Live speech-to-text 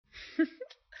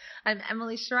I'm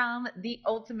Emily Schramm, the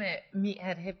ultimate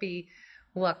meathead hippie.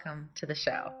 Welcome to the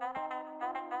show.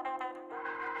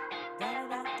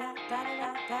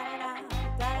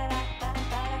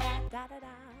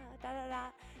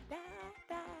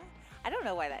 I don't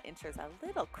know why that intro is a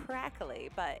little crackly,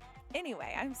 but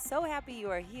anyway, I'm so happy you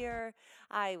are here.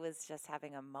 I was just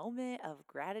having a moment of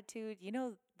gratitude. You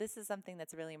know, this is something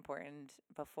that's really important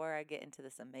before I get into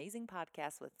this amazing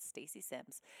podcast with Stacy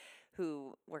Sims,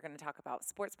 who we're going to talk about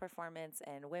sports performance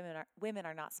and women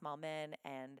are not small men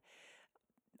and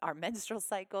our menstrual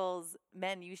cycles.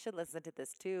 Men, you should listen to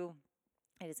this too.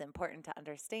 It is important to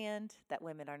understand that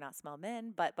women are not small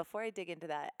men. But before I dig into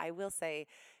that, I will say,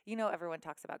 everyone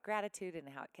talks about gratitude and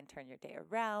how it can turn your day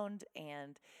around,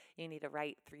 and you need to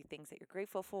write 3 things that you're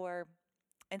grateful for.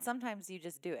 And sometimes you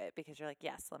just do it because you're like,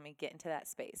 yes, let me get into that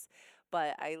space.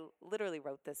 But I literally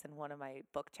wrote this in one of my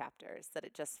book chapters that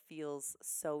it just feels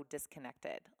so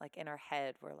disconnected. Like in our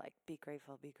head, we're like, be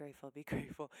grateful, be grateful, be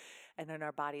grateful. And then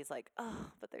our body's like,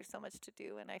 oh, but there's so much to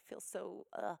do. And I feel so,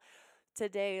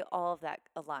 today, all of that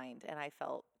aligned. And I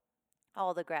felt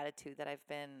all the gratitude that I've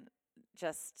been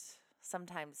just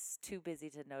sometimes too busy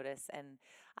to notice. And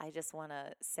I just want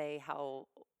to say how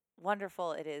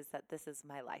wonderful it is that this is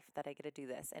my life, that I get to do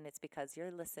this. And it's because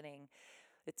you're listening.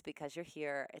 It's because you're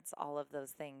here. It's all of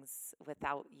those things.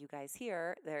 Without you guys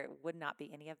here, there would not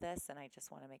be any of this. And I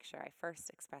just want to make sure I first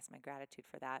express my gratitude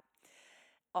for that.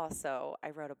 Also, I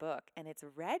wrote a book and it's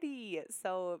ready.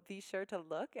 So be sure to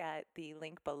look at the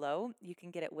link below. You can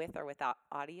get it with or without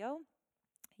audio.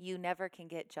 You never can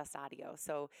get just audio.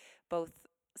 So both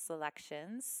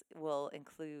selections will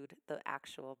include the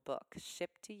actual book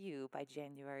shipped to you by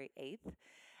January 8th.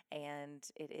 And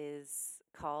it is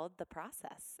called The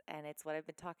Process. And it's what I've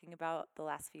been talking about the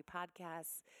last few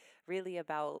podcasts, really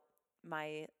about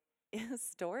my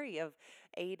story of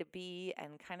A to B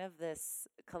and kind of this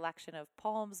collection of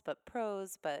poems, but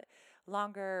prose, but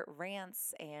longer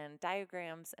rants and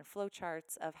diagrams and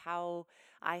flowcharts of how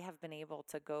I have been able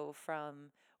to go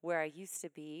from where I used to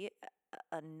be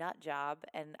a nut job,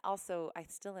 and also I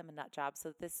still am a nut job.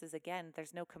 So this is, again,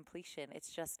 there's no completion.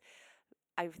 It's just,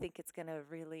 I think it's going to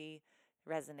really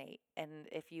resonate. And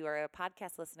if you are a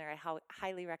podcast listener, I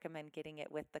highly recommend getting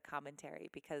it with the commentary,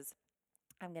 because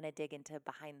I'm going to dig into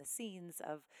behind the scenes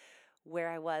of where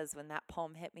I was when that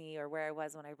poem hit me, or where I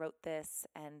was when I wrote this,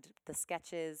 and the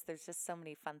sketches. There's just so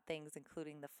many fun things,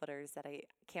 including the footers, that I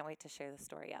can't wait to share the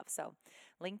story of. So,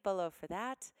 link below for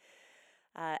that.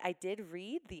 I did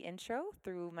read the intro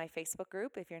through my Facebook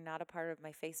group. If you're not a part of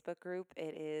my Facebook group,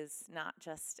 it is not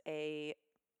just I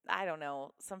don't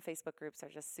know, some Facebook groups are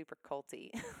just super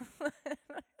culty.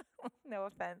 No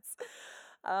offense.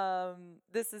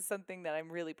 This is something that I'm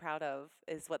really proud of,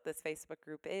 is what this Facebook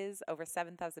group is. Over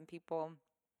 7,000 people.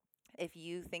 If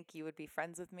you think you would be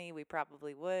friends with me, we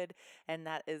probably would. And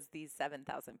that is these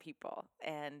 7,000 people.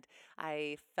 And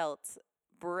I felt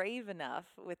brave enough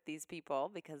with these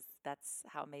people, because that's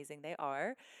how amazing they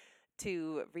are,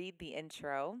 to read the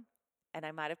intro. And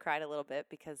I might have cried a little bit,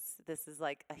 because this is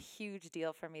like a huge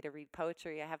deal for me to read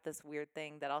poetry. I have this weird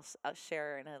thing that I'll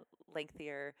share in a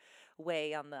lengthier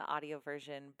way on the audio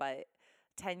version. But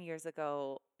 10 years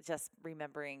ago, just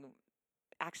remembering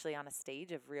actually on a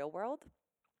stage of Real World,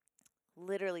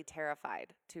 literally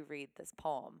terrified to read this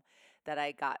poem, that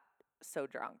I got so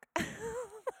drunk.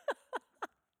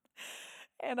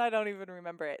 And I don't even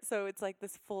remember it. So it's like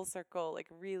this full circle, like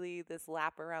really this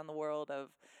lap around the world of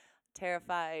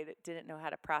terrified, didn't know how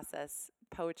to process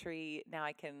poetry. Now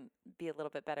I can be a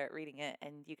little bit better at reading it,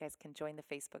 and you guys can join the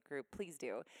Facebook group. Please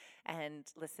do, and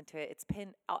listen to it. It's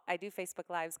pinned. I do Facebook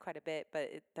Lives quite a bit, but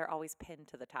they're always pinned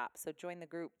to the top. So join the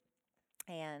group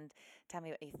and tell me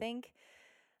what you think.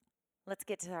 Let's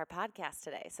get to our podcast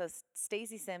today. So,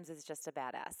 Stacy Sims is just a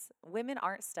badass. Women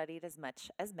aren't studied as much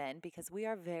as men because we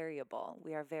are variable.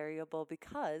 We are variable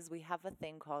because we have a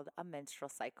thing called a menstrual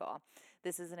cycle.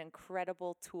 This is an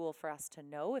incredible tool for us to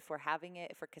know if we're having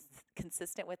it, if we're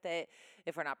consistent with it,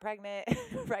 if we're not pregnant,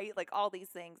 right? Like all these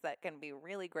things that can be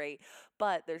really great.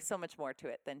 But there's so much more to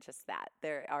it than just that.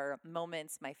 There are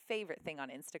moments, my favorite thing on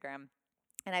Instagram,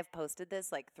 and I've posted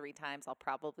this like 3 times. I'll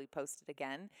probably post it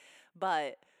again.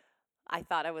 But I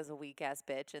thought I was a weak ass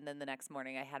bitch, and then the next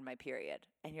morning I had my period.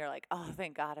 And you're like, oh,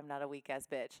 thank God I'm not a weak ass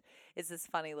bitch. It's this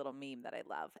funny little meme that I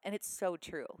love. And it's so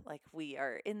true. Like, we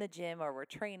are in the gym, or we're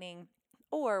training,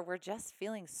 or we're just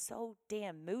feeling so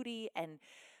damn moody. And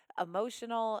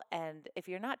emotional. And if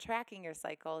you're not tracking your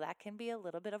cycle, that can be a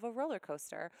little bit of a roller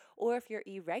coaster. Or if you're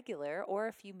irregular, or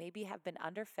if you maybe have been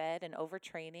underfed and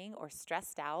overtraining or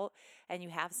stressed out, and you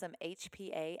have some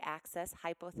HPA axis,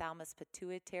 hypothalamus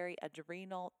pituitary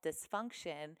adrenal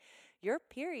dysfunction, your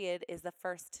period is the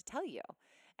first to tell you.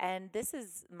 And this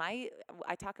is I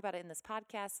talk about it in this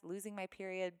podcast, losing my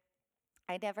period.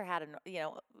 I never had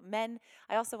men.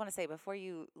 I also want to say before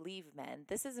you leave men,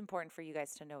 this is important for you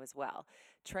guys to know as well.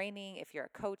 Training, if you're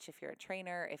a coach, if you're a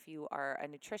trainer, if you are a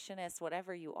nutritionist,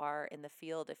 whatever you are in the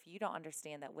field, if you don't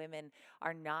understand that women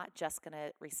are not just going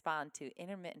to respond to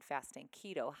intermittent fasting,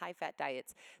 keto, high fat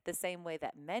diets the same way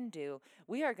that men do,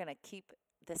 we are going to keep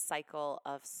this cycle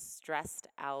of stressed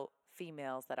out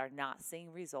females that are not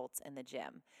seeing results in the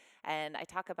gym. And I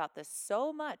talk about this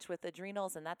so much with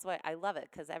adrenals, and that's why I love it,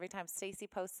 because every time Stacy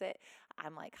posts it,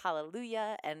 I'm like,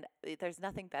 hallelujah. And there's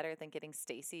nothing better than getting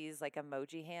Stacy's like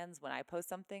emoji hands when I post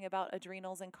something about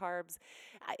adrenals and carbs.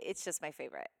 It's just my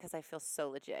favorite because I feel so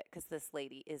legit, because this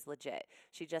lady is legit.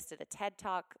 She just did a TED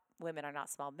Talk, Women Are Not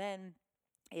Small Men.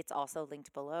 It's also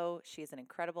linked below. She is an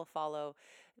incredible follow.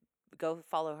 Go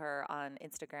follow her on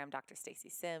Instagram, Dr. Stacy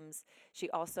Sims. She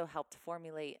also helped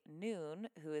formulate Noon,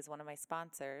 who is one of my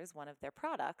sponsors, one of their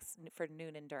products for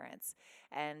Noon Endurance.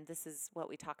 And this is what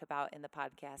we talk about in the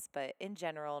podcast. But in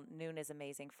general, Noon is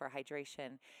amazing for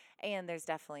hydration. And there's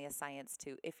definitely a science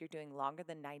to, if you're doing longer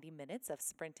than 90 minutes of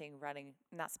sprinting, running,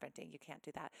 not sprinting, you can't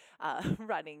do that,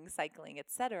 running, cycling,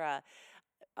 etc.,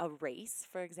 a race,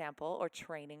 for example, or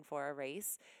training for a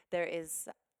race, there is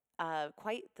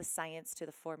quite the science to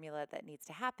the formula that needs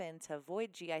to happen to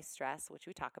avoid GI stress, which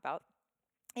we talk about.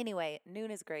 Anyway, Noon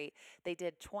is great. They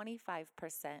did 25%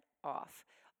 off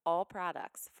all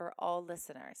products for all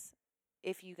listeners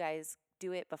if you guys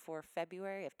do it before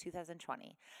February of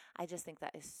 2020. I just think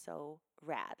that is so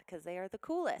rad because they are the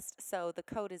coolest. So the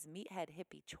code is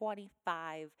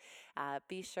MeatheadHippie25.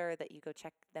 Be sure that you go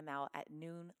check them out at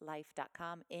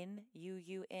noonlife.com,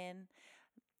 Nuun.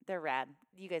 They're rad.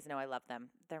 You guys know I love them.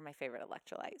 They're my favorite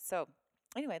electrolyte. So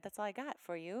anyway, that's all I got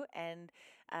for you. And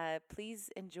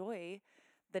please enjoy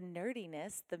the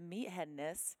nerdiness, the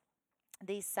meatheadness,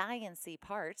 the science-y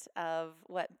part of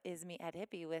what is Meathead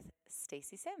Hippie with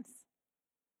Stacy Sims.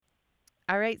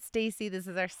 All right, Stacy, this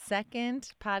is our second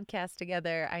podcast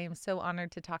together. I am so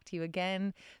honored to talk to you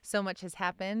again. So much has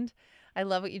happened. I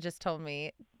love what you just told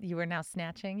me. You are now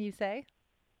snatching, you say?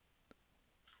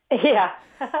 Yeah.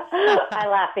 I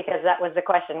laugh because that was the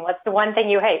question. What's the one thing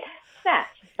you hate? Snatch.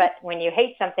 But when you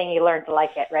hate something, you learn to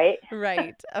like it, right?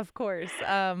 Right, of course.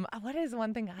 What is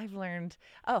one thing I've learned?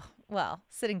 Oh, well,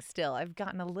 sitting still. I've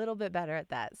gotten a little bit better at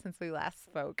that since we last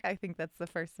spoke. I think that's the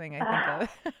first thing I think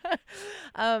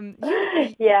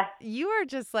of. Yeah. You are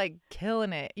just like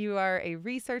killing it. You are a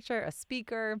researcher, a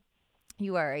speaker.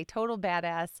 You are a total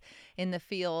badass in the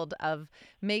field of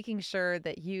making sure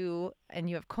that you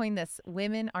have coined this,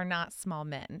 women are not small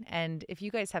men. And if you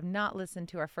guys have not listened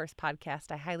to our first podcast,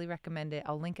 I highly recommend it.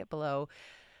 I'll link it below.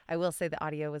 I will say the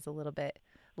audio was a little bit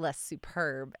less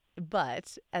superb,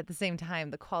 but at the same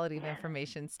time, the quality of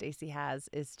information Stacy has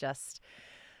is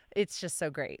it's just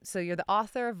so great. So you're the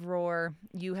author of Roar.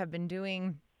 You have been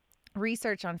doing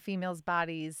research on females'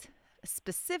 bodies,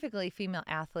 specifically female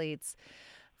athletes.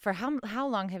 For how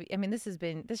long have you, I mean, this is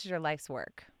your life's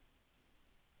work.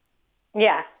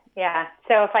 Yeah. Yeah.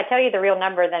 So if I tell you the real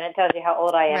number, then it tells you how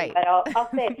old I am, Right. but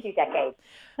I'll say a few decades.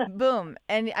 Boom.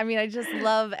 And I mean, I just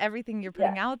love everything you're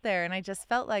putting out there. And I just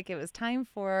felt like it was time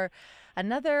for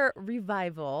another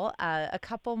revival, a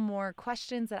couple more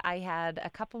questions that I had, a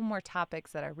couple more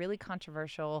topics that are really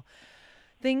controversial,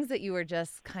 things that you were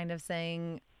just kind of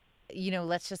saying,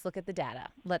 let's just look at the data.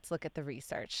 Let's look at the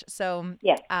research. So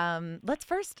let's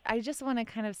first, I just want to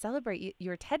kind of celebrate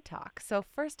your TED Talk. So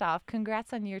first off,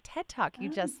 congrats on your TED Talk you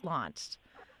just launched.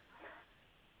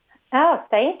 Oh,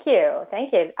 thank you.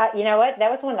 Thank you. You know what?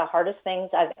 That was one of the hardest things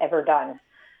I've ever done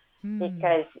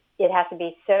because it has to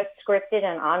be so scripted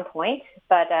and on point.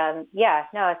 But I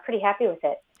was pretty happy with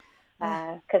it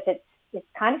because it's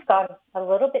kind of gone a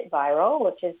little bit viral,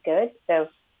 which is good. So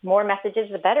more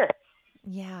messages, the better.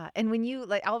 Yeah. And when you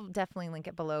I'll definitely link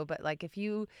it below, but like if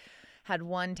you had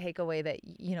one takeaway that,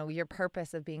 your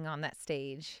purpose of being on that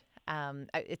stage,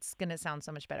 it's going to sound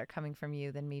so much better coming from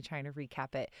you than me trying to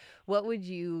recap it. What would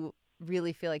you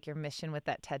really feel like your mission with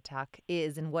that TED Talk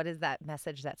is, and what is that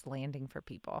message that's landing for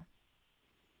people?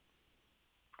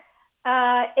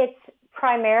 It's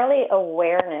primarily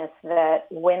awareness that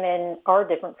women are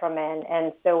different from men,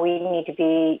 and so we need to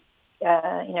be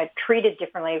treated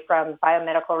differently from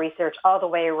biomedical research all the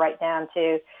way right down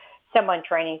to someone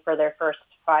training for their first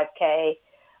 5K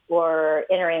or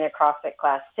entering a CrossFit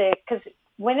class, because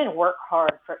women work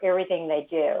hard for everything they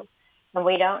do. And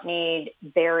we don't need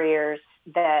barriers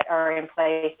that are in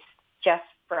place just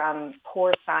from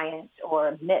poor science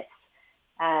or myths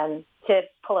to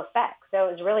pull effect. So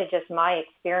it was really just my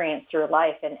experience through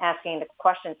life and asking the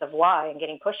questions of why and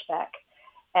getting pushback,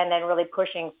 and then really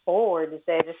pushing forward to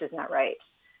say this is not right.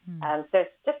 So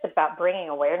it's just about bringing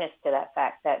awareness to that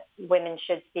fact that women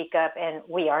should speak up, and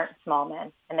we aren't small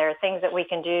men. And there are things that we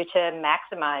can do to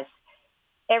maximize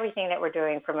everything that we're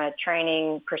doing from a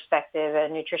training perspective, a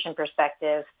nutrition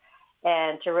perspective,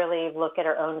 and to really look at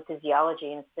our own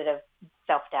physiology instead of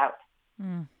self-doubt.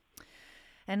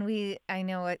 And we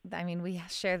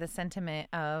share the sentiment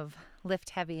of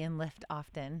lift heavy and lift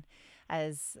often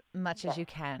as much as you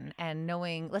can. And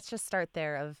knowing, let's just start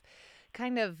there, of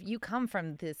kind of, you come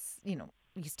from this, you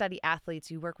study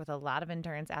athletes, you work with a lot of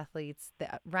endurance athletes,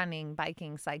 running,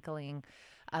 biking, cycling,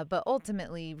 but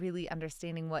ultimately really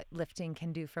understanding what lifting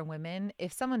can do for women.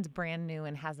 If someone's brand new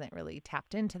and hasn't really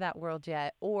tapped into that world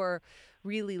yet, or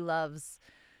really loves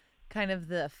kind of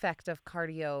the effect of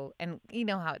cardio, and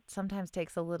how it sometimes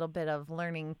takes a little bit of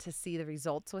learning to see the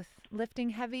results with lifting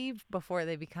heavy before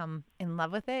they become in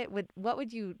love with it. What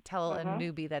would you tell a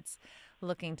newbie that's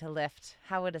looking to lift?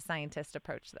 How would a scientist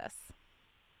approach this?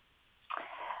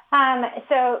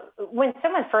 So when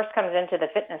someone first comes into the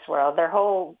fitness world, their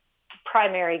whole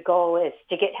primary goal is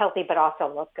to get healthy but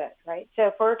also look good, right? So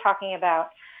if we're talking about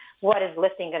what is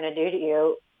lifting going to do to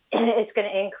you, it's going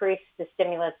to increase the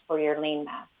stimulus for your lean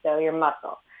mass, so your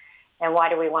muscle. And why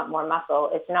do we want more muscle?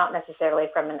 It's not necessarily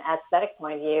from an aesthetic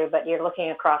point of view, but you're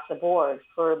looking across the board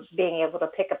for being able to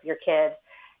pick up your kid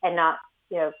and not,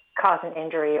 cause an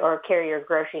injury, or carry your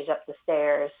groceries up the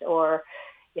stairs, or,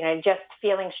 just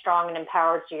feeling strong and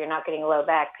empowered so you're not getting low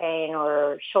back pain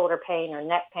or shoulder pain or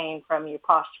neck pain from your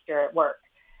posture at work.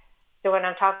 So when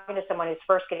I'm talking to someone who's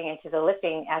first getting into the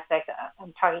lifting aspect,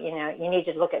 I'm talking, you need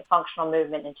to look at functional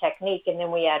movement and technique, and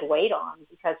then we add weight on,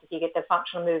 because if you get the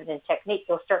functional movement and technique,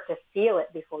 you'll start to feel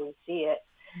it before you see it.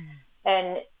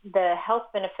 And the health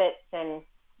benefits and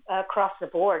across the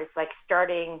board, it's like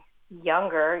starting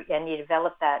younger and you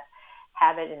develop that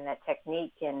habit and that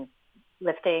technique in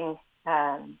lifting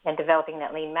and developing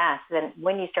that lean mass. Then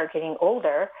when you start getting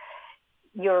older,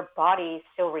 your body's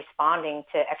still responding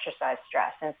to exercise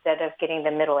stress instead of getting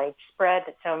the middle age spread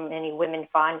that so many women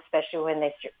find, especially when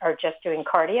they are just doing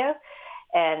cardio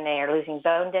and they are losing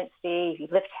bone density. If you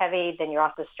lift heavy, then you're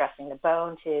also stressing the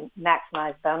bone to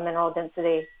maximize bone mineral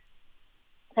density.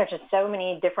 There's just so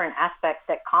many different aspects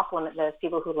that complement those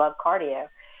people who love cardio,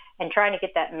 and trying to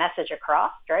get that message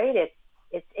across, right?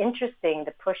 It's interesting,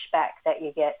 the pushback that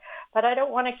you get, but I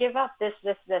don't want to give up this.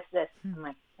 I'm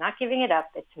like, not giving it up,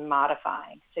 it's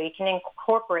modifying. So you can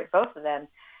incorporate both of them.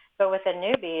 But with a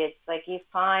newbie, it's like you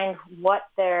find what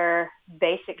their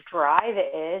basic drive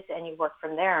is, and you work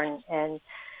from there and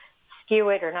skew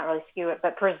it, or not really skew it,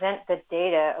 but present the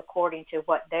data according to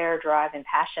what their drive and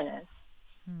passion is.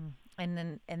 And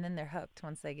then they're hooked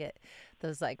once they get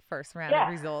those first round of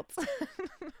results.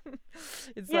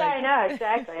 I know,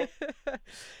 exactly.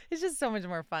 It's just so much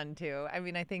more fun too. I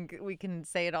mean, I think we can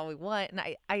say it all we want. And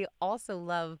I also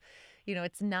love,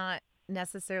 it's not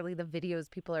necessarily the videos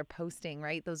people are posting,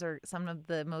 right? Those are some of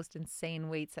the most insane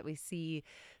weights that we see.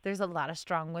 There's a lot of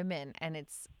strong women, and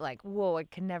it's like, whoa, I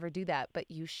can never do that. But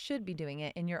you should be doing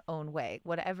it in your own way.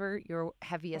 Whatever your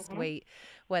heaviest weight,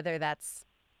 whether that's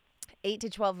 8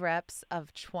 to 12 reps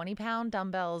of 20-pound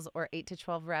dumbbells or 8 to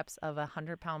 12 reps of a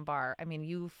 100-pound bar. I mean,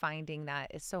 you finding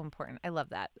that is so important. I love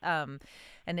that. And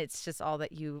it's just all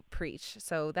that you preach.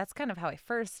 So that's kind of how I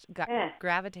first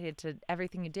gravitated to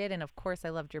everything you did. And of course, I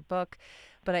loved your book.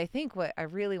 But I think what I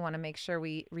really want to make sure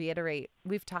we reiterate,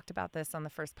 we've talked about this on the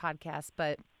first podcast,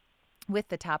 but with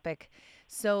the topic,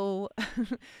 so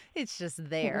it's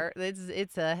just there.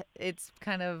 It's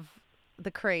kind of the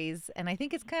craze, and I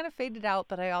think it's kind of faded out,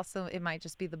 but it might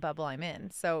just be the bubble I'm in.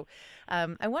 So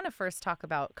I want to first talk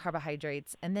about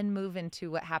carbohydrates and then move into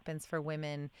what happens for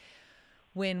women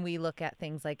when we look at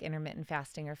things like intermittent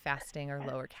fasting or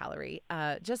lower calorie,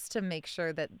 just to make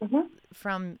sure that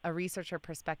from a researcher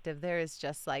perspective, there is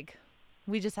just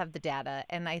we just have the data.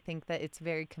 And I think that it's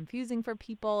very confusing for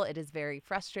people. It is very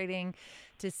frustrating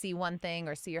to see one thing,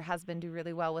 or see your husband do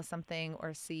really well with something,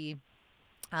 or see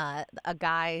a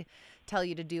guy tell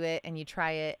you to do it and you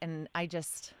try it. And I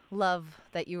just love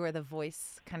that you are the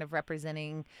voice kind of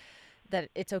representing that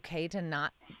it's okay to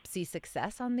not see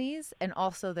success on these. And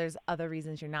also there's other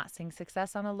reasons you're not seeing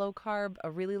success on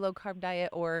a really low carb diet,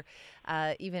 or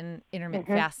even intermittent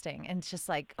fasting. And it's just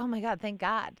like, oh my God, thank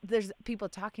God there's people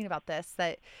talking about this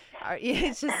that are,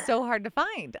 it's just so hard to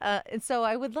find. And so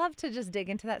I would love to just dig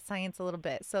into that science a little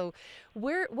bit. So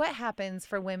what happens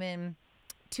for women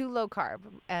too low carb?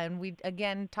 And we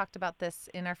again talked about this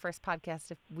in our first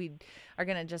podcast, if we are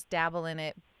going to just dabble in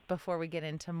it before we get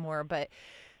into more. But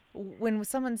when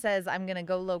someone says, I'm going to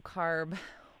go low carb,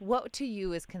 what to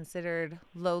you is considered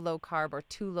low carb or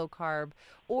too low carb?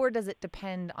 Or does it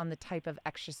depend on the type of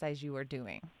exercise you are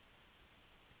doing?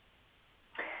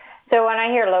 So when I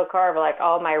hear low carb, like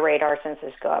all my radar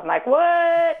senses go up. I'm like,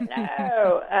 what?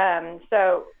 No.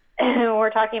 So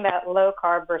we're talking about low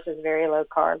carb versus very low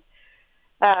carb.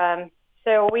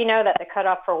 So we know that the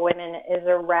cutoff for women is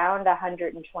around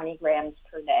 120 grams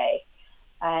per day.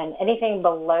 And anything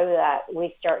below that,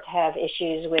 we start to have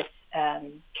issues with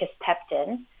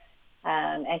kisspeptin.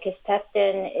 And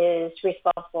kisspeptin is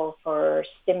responsible for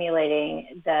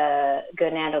stimulating the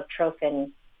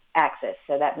gonadotrophin axis.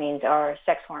 So that means our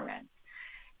sex hormone.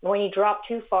 When you drop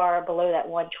too far below that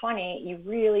 120, you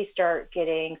really start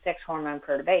getting sex hormone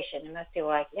perturbation. And most people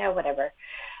are like, yeah, whatever.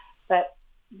 But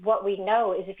what we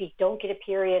know is if you don't get a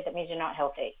period, that means you're not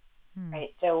healthy.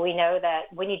 Right. So we know that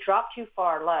when you drop too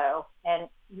far low, and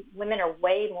women are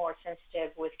way more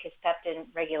sensitive with kisspeptin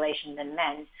regulation than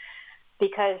men,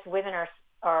 because women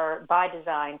are by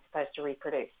design supposed to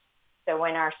reproduce. So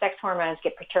when our sex hormones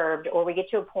get perturbed, or we get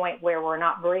to a point where we're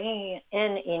not bringing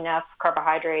in enough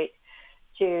carbohydrate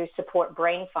to support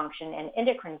brain function and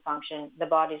endocrine function, the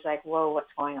body's like, whoa,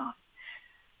 what's going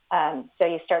on? So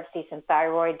you start to see some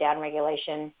thyroid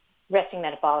downregulation, resting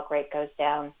metabolic rate goes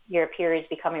down, your periods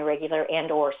become irregular and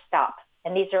or stop.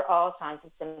 And these are all signs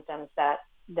and symptoms that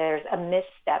there's a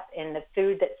misstep in the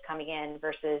food that's coming in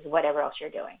versus whatever else you're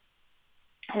doing.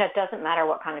 And it doesn't matter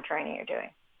what kind of training you're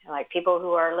doing. Like people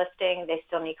who are lifting, they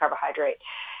still need carbohydrate.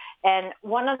 And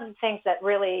one of the things that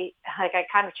really, like I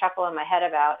kind of chuckle in my head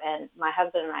about, and my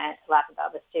husband and I laugh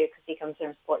about this too, because he comes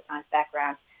from a sports science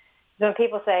background, is when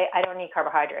people say, I don't need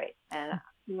carbohydrate. And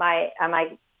I'm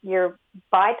like, you're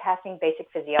bypassing basic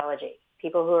physiology.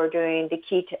 People who are doing the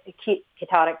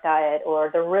ketonic diet or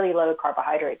the really low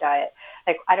carbohydrate diet,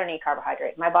 like I don't need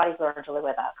carbohydrate. My body's learned to live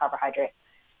without carbohydrate.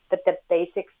 But the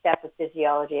basic step of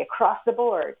physiology across the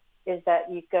board is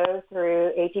that you go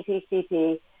through ATP,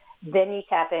 CP, then you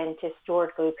tap into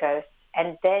stored glucose,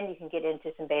 and then you can get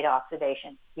into some beta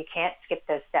oxidation. You can't skip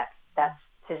those steps. That's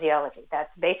physiology. That's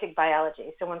basic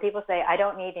biology. So when people say, I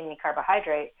don't need any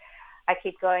carbohydrate, I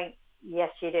keep going,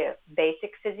 yes, you do.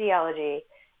 Basic physiology,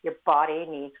 your body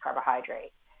needs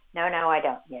carbohydrate. No, I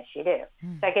don't. Yes, you do.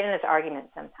 So I get in this argument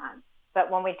sometimes. But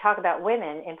when we talk about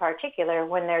women in particular,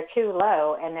 when they're too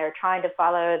low and they're trying to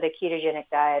follow the ketogenic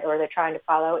diet or they're trying to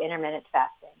follow intermittent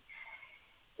fasting,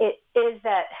 it is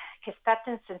that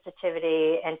kisspeptin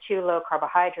sensitivity and too low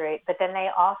carbohydrate, but then they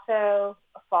also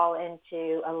fall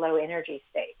into a low energy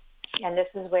state. And this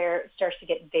is where it starts to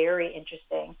get very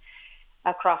interesting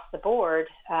across the board,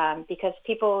 because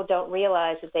people don't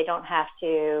realize that they don't have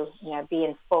to, be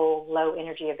in full low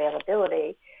energy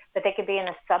availability, but they could be in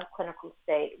a subclinical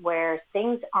state where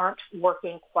things aren't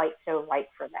working quite so right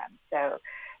for them. So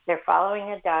they're following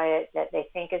a diet that they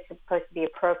think is supposed to be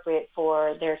appropriate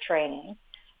for their training,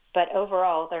 but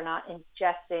overall they're not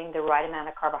ingesting the right amount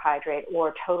of carbohydrate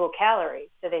or total calories.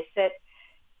 So they sit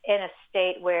in a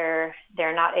state where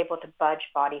they're not able to budge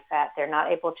body fat. They're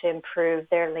not able to improve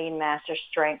their lean mass or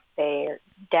strength. They're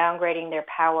downgrading their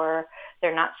power.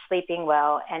 They're not sleeping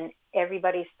well. And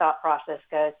everybody's thought process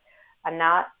goes,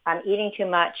 I'm eating too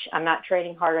much. I'm not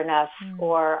training hard enough,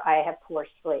 or I have poor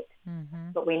sleep.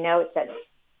 But we know it's that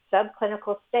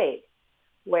subclinical state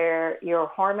where your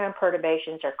hormone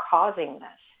perturbations are causing this.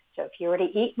 So if you were to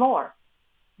eat more,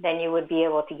 then you would be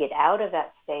able to get out of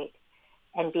that state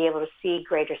and be able to see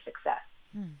greater success.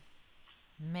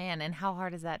 Man, and how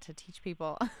hard is that to teach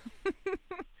people?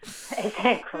 It's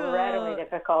incredibly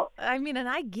difficult. I mean, and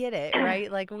I get it,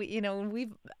 right? Like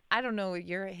I don't know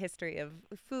your history of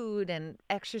food and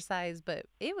exercise, but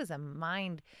it was a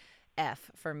mind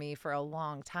F for me for a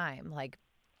long time. Like,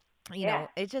 you know,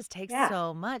 it just takes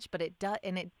so much, but it does.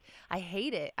 And I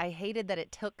hate it. I hated that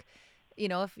it took,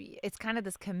 if it's kind of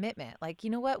this commitment, like,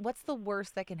 what's the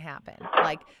worst that can happen?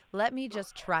 Like, let me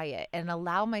just try it and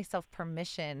allow myself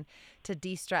permission to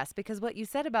de-stress. Because what you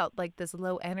said about like this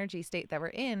low energy state that we're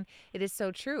in, it is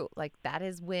so true. Like that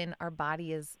is when our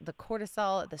body is, the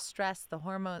cortisol, the stress, the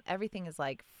hormone, everything is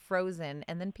like frozen.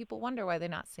 And then people wonder why they're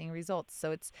not seeing results.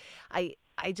 So I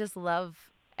just love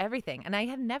everything. And I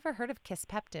had never heard of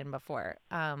Kisspeptin before.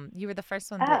 You were the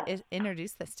first one Oh, to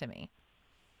introduce this to me.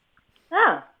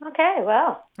 oh, okay.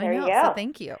 Well, I there you know. So go.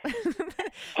 thank you.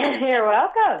 You're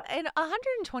welcome. And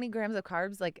 120 grams of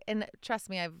carbs, like, and trust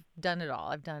me, I've done it all.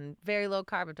 I've done very low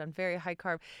carb. I've done very high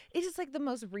carb. It is like the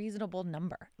most reasonable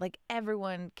number. Like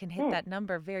everyone can hit that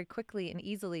number very quickly and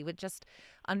easily with just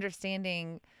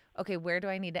understanding, okay, where do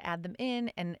I need to add them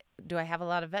in? And do I have a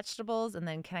lot of vegetables? And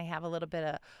then can I have a little bit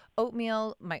of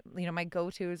oatmeal? My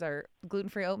go-tos are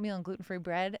gluten-free oatmeal and gluten-free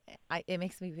bread. It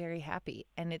makes me very happy.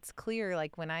 And it's clear,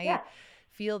 like when I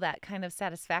feel that kind of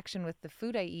satisfaction with the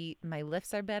food I eat, my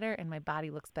lifts are better and my body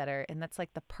looks better. And that's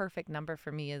like the perfect number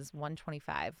for me is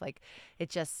 125. Like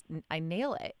I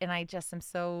nail it. And I just am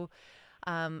so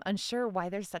unsure why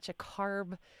there's such a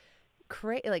carb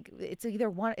like it's either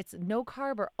one, it's no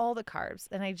carb or all the carbs.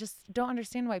 And I just don't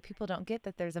understand why people don't get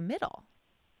that there's a middle.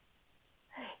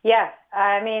 Yeah.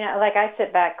 I mean, like I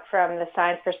sit back from the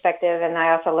science perspective and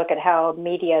I also look at how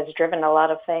media has driven a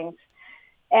lot of things.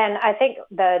 And I think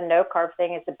the no carb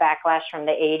thing is the backlash from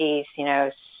the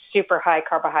 80s, super high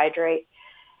carbohydrate.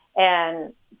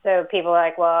 And so people are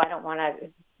like, well, I don't want to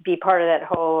be part of that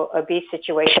whole obese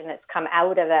situation that's come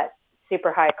out of that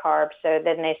super high carb. So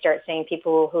then they start seeing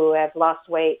people who have lost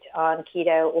weight on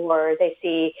keto, or they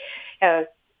see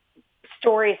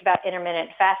stories about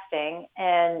intermittent fasting,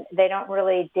 and they don't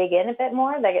really dig in a bit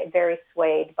more. They get very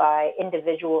swayed by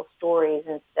individual stories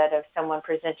instead of someone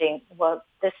presenting, well,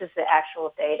 this is the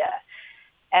actual data.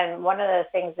 And one of the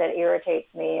things that irritates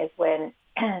me is when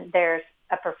there's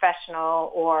a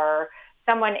professional or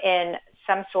someone in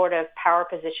some sort of power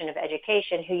position of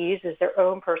education who uses their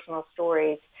own personal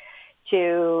stories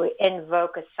to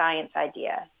invoke a science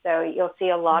idea. So you'll see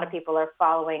a lot of people are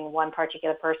following one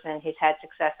particular person who's had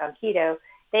success on keto.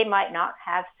 They might not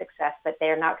have success, but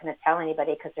they're not going to tell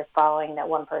anybody because they're following that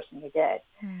one person who did.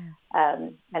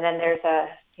 And then there's a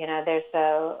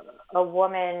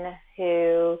woman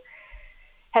who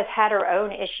has had her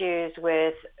own issues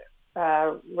with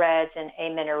RED-S and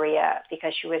amenorrhea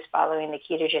because she was following the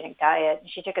ketogenic diet.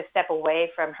 She took a step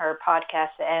away from her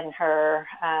podcast and her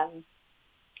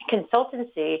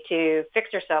consultancy to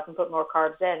fix herself and put more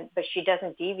carbs in, but she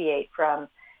doesn't deviate from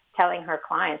telling her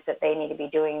clients that they need to be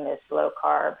doing this low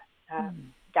carb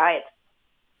diet.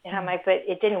 And I'm like, but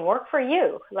it didn't work for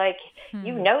you. Like,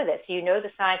 you know this,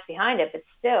 the science behind it, but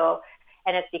still,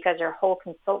 and it's because her whole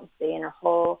consultancy and her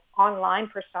whole online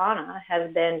persona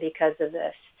has been because of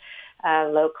this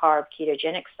low carb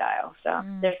ketogenic style. So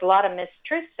there's a lot of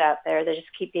mistruths out there that just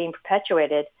keep being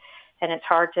perpetuated. And it's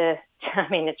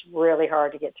it's really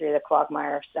hard to get through the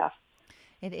quagmire of stuff.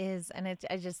 It is. And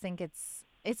I just think it's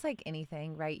like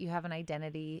anything, right? You have an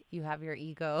identity, you have your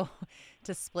ego.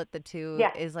 To split the two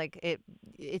is like,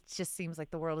 it just seems like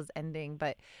the world is ending.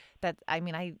 But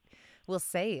I will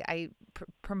say I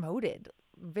promoted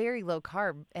very low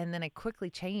carb, and then I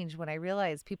quickly changed when I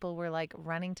realized people were like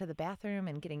running to the bathroom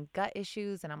and getting gut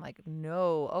issues, and I'm like,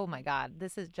 no, oh my God,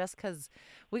 this is just because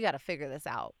we got to figure this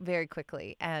out very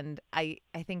quickly. And I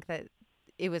think that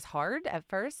it was hard at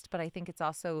first, but I think it's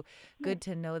also good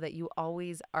to know that you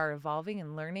always are evolving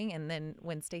and learning. And then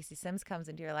when Stacy Sims comes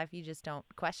into your life, you just don't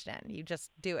question, you just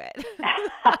do it.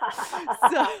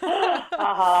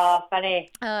 Funny.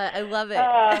 I love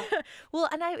it. Well,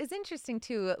 and it was interesting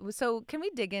too. So can we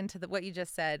dig into what you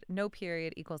just said? No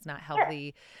period equals not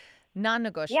healthy,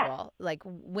 non-negotiable. Like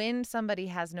when somebody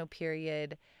has no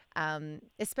period,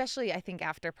 especially I think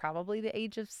after probably the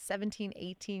age of 17,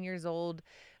 18 years old,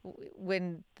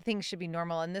 when things should be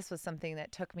normal. And this was something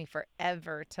that took me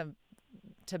forever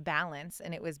to balance.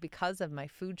 And it was because of my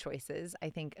food choices, I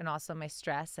think, and also my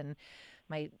stress and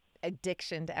my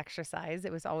addiction to exercise.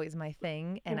 It was always my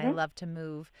thing. And I love to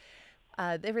move.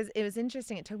 It was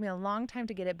interesting. It took me a long time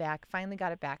to get it back. Finally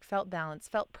got it back. Felt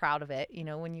balanced. Felt proud of it.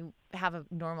 When you have a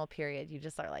normal period, you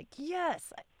just are like,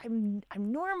 yes, I'm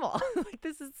normal. Like,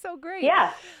 this is so great.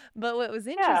 Yeah. But what was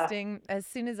interesting, as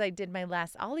soon as I did my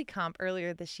last Ollie comp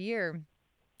earlier this year,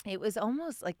 it was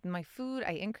almost like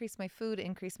I increased my food,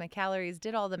 increased my calories,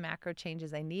 did all the macro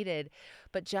changes I needed.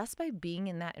 But just by being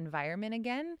in that environment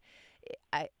again,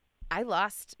 I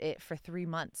lost it for 3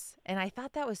 months. And I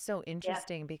thought that was so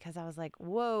interesting because I was like,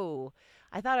 whoa,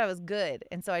 I thought I was good.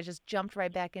 And so I just jumped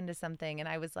right back into something. And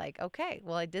I was like, okay,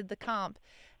 well, I did the comp.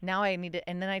 Now I need it.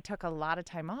 And then I took a lot of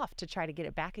time off to try to get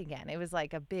it back again. It was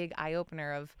like a big eye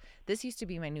opener of this used to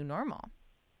be my new normal.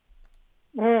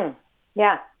 Yeah.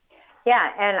 Yeah.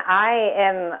 And I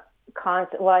am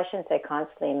I shouldn't say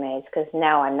constantly amazed because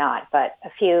now I'm not, but a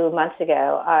few months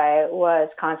ago, I was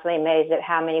constantly amazed at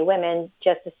how many women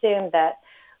just assumed that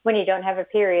when you don't have a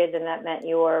period, then that meant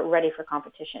you were ready for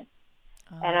competition.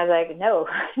 And I was like, no,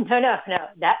 no.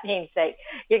 That means that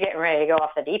you're getting ready to go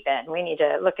off the deep end. We need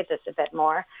to look at this a bit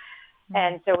more.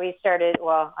 And so I started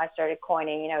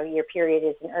coining, your period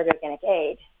is an ergogenic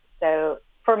aid. So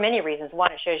for many reasons,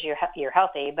 one, it shows you're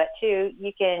healthy, but two,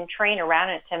 you can train around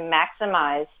it to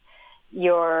maximize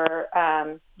your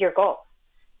goals.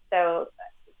 So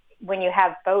when you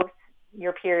have both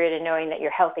your period and knowing that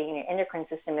you're healthy and your endocrine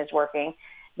system is working,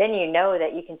 then you know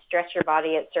that you can stress your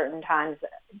body at certain times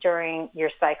during your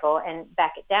cycle and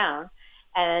back it down,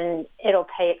 and it'll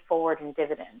pay it forward in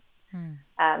dividends.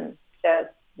 So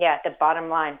yeah, the bottom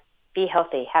line, be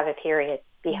healthy, have a period.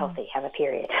 Be healthy, have a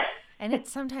period. And it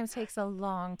sometimes takes a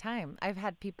long time. I've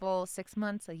had people 6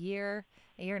 months, a year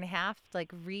and a half,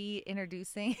 like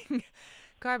reintroducing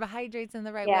carbohydrates in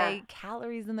the right way,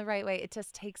 calories in the right way. It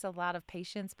just takes a lot of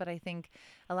patience. But I think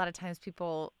a lot of times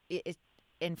people,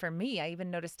 and for me, I even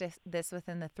noticed this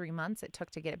within the 3 months it took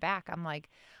to get it back. I'm like,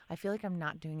 I feel like I'm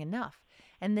not doing enough.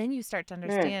 And then you start to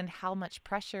understand how much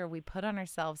pressure we put on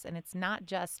ourselves. And it's not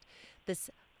just this,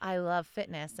 I love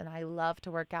fitness and I love to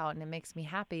work out and it makes me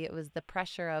happy. It was the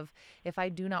pressure of, if I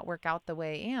do not work out the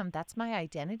way I am, that's my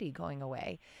identity going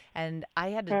away. And I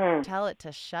had to tell it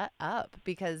to shut up,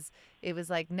 because it was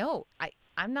like, no,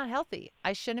 I'm not healthy.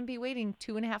 I shouldn't be waiting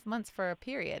 2.5 months for a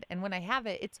period. And when I have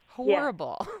it, it's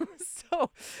horrible.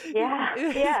 So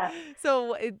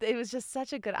it was just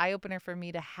such a good eye opener for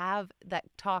me to have that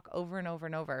talk over and over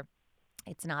and over.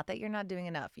 It's not that you're not doing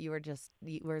enough. You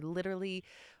are literally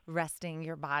resting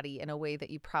your body in a way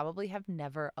that you probably have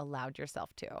never allowed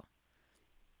yourself to.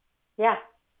 Yeah.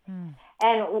 And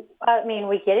I mean,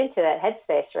 we get into that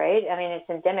headspace, right? I mean, it's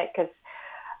endemic because,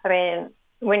 I mean,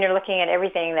 when you're looking at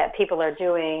everything that people are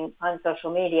doing on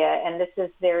social media, and this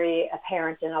is very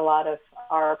apparent in a lot of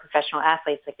our professional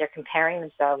athletes, like they're comparing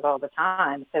themselves all the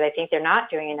time. So they think they're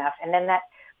not doing enough. And then that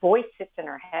voice sits in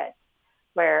our head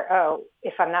where, oh,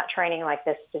 if I'm not training like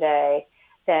this today,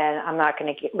 then I'm not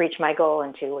going to reach my goal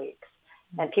in 2 weeks.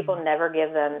 And people never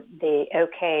give them the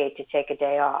okay to take a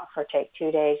day off or take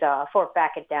 2 days off or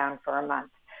back it down for a month.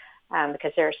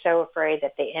 Because they're so afraid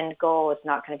that the end goal is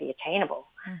not going to be attainable.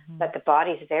 But the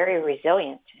body's very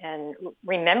resilient and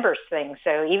remembers things.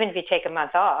 So even if you take a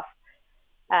month off,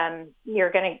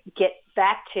 you're going to get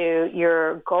back to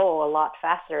your goal a lot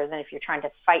faster than if you're trying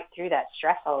to fight through that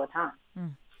stress all the time.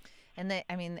 And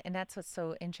that's what's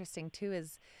so interesting too,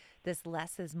 is this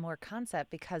less is more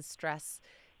concept, because stress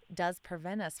does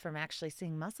prevent us from actually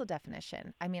seeing muscle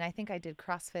definition. I mean, I think I did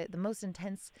CrossFit, the most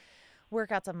intense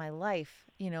workouts of my life,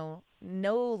 no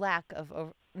lack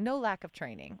of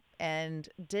training, and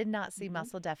did not see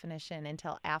muscle definition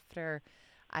until after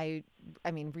I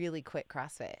really quit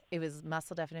CrossFit. It was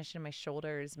muscle definition in my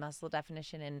shoulders, muscle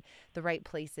definition in the right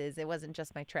places. It wasn't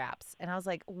just my traps. And I was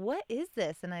like, what is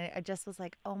this? And I just was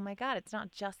like, oh my God, it's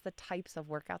not just the types of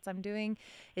workouts I'm doing.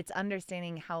 It's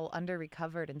understanding how under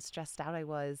recovered and stressed out I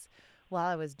was while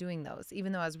I was doing those,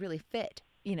 even though I was really fit,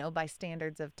 by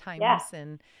standards of times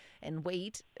and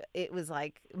weight. It was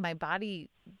like my body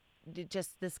did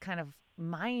just this kind of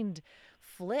mind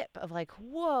flip of like,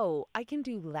 whoa, I can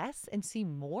do less and see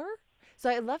more. So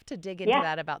I love to dig into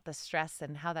that about the stress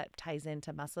and how that ties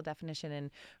into muscle definition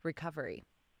and recovery.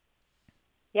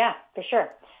 Yeah, for sure.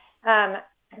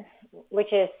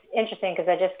 Which is interesting because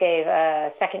I just gave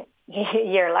a second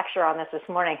year lecture on this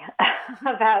morning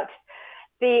about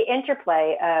the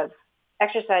interplay of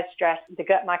exercise, stress, the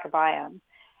gut microbiome,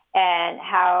 and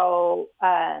how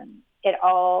it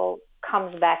all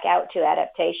comes back out to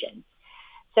adaptation.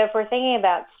 So if we're thinking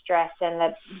about stress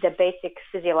and the basic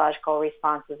physiological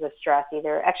responses of stress,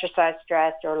 either exercise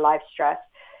stress or life stress,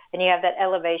 and you have that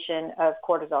elevation of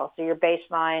cortisol. So your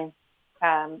baseline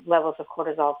levels of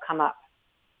cortisol come up.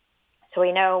 So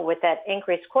we know with that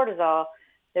increased cortisol,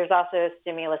 there's also a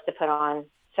stimulus to put on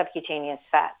subcutaneous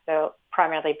fat. So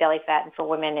primarily belly fat, and for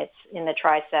women, it's in the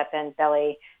tricep and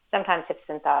belly, sometimes hips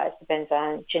and thighs, depends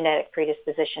on genetic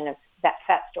predisposition of that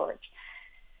fat storage.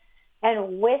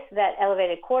 And with that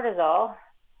elevated cortisol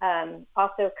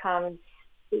also comes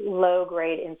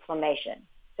low-grade inflammation.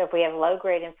 So if we have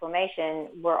low-grade inflammation,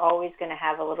 we're always going to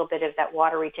have a little bit of that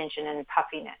water retention and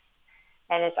puffiness.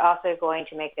 And it's also going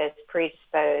to make us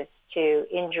predisposed to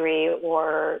injury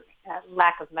or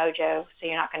lack of mojo, so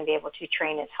you're not going to be able to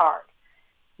train as hard.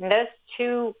 And those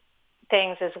two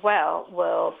things as well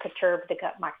will perturb the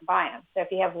gut microbiome. So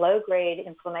if you have low-grade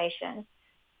inflammation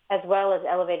as well as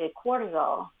elevated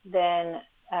cortisol, then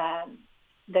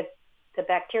the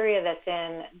bacteria that's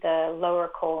in the lower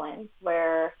colon,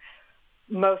 where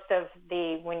most of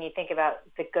when you think about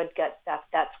the good gut stuff,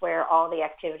 that's where all the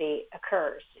activity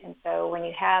occurs. And so when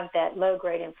you have that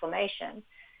low-grade inflammation,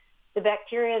 the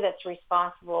bacteria that's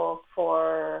responsible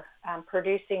for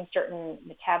producing certain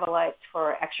metabolites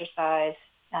for exercise,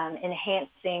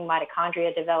 enhancing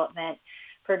mitochondria development,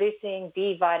 producing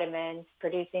B vitamins,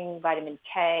 producing vitamin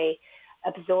K,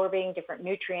 absorbing different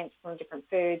nutrients from different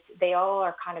foods, they all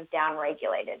are kind of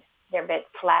downregulated. They're a bit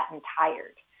flat and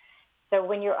tired. So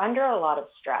when you're under a lot of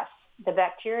stress, the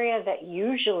bacteria that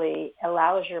usually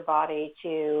allows your body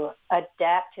to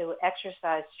adapt to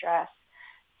exercise stress,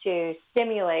 to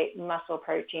stimulate muscle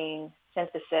protein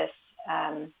synthesis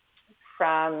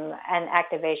from an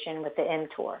activation with the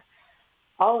mTOR,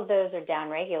 all of those are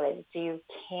downregulated, so you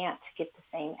can't get the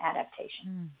same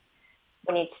adaptation.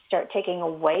 When you start taking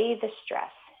away the stress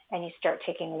and you start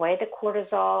taking away the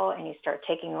cortisol and you start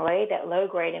taking away that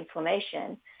low-grade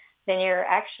inflammation, then you're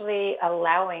actually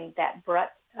allowing that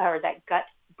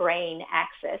gut-brain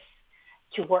axis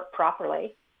to work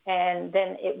properly, and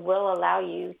then it will allow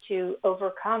you to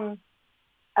overcome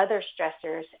other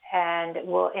stressors and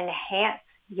will enhance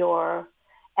your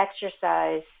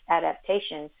exercise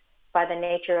adaptations by the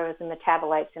nature of the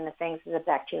metabolites and the things that the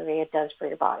bacteria does for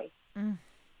your body.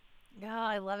 Yeah,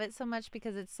 I love it so much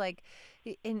because it's like,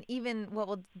 and even what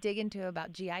we'll dig into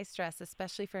about GI stress,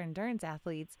 especially for endurance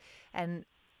athletes. And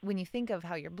when you think of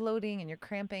how you're bloating and you're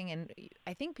cramping, and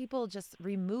I think people just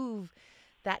remove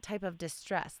that type of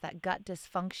distress, that gut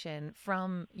dysfunction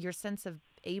from your sense of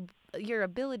your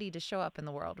ability to show up in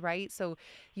the world, right? So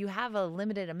you have a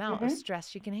limited amount of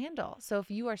stress you can handle. So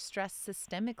if you are stressed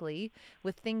systemically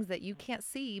with things that you can't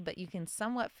see, but you can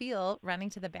somewhat feel, running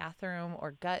to the bathroom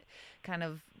or gut kind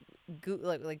of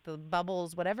like the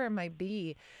bubbles, whatever it might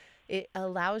be, it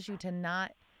allows you to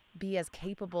not be as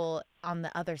capable on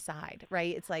the other side,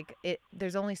 right? It's like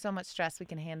there's only so much stress we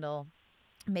can handle.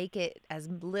 Make it as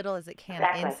little as it can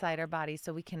inside our body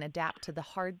so we can adapt to the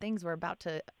hard things we're about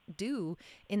to do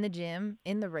in the gym,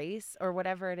 in the race, or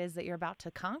whatever it is that you're about to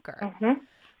conquer.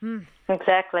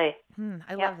 Exactly.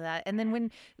 I love that. And then when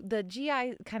the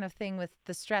GI kind of thing with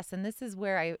the stress, and this is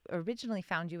where I originally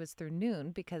found you, was through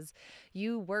Noon, because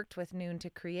you worked with Noon to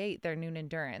create their Noon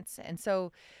Endurance. And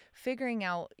so figuring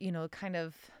out, kind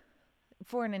of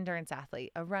for an endurance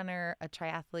athlete, a runner, a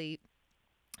triathlete,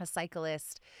 a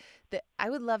cyclist, that I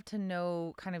would love to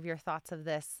know kind of your thoughts of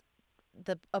this,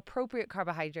 the appropriate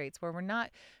carbohydrates where we're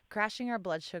not crashing our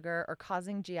blood sugar or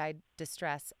causing GI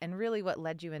distress, and really what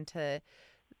led you into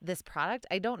this product.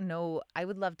 I don't know. I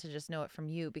would love to just know it from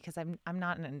you because I'm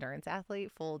not an endurance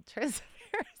athlete, full transparency.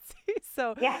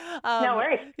 So no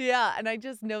worries. Yeah, and I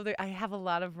just know that I have a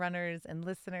lot of runners and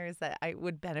listeners that I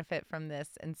would benefit from this.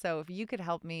 And so if you could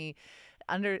help me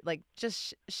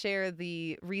share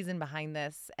the reason behind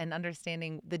this and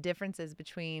understanding the differences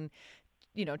between,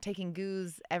 taking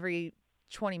goos every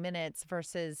 20 minutes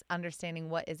versus understanding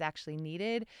what is actually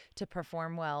needed to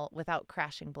perform well without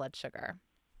crashing blood sugar.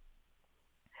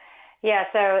 Yeah,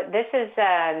 so this is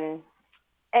an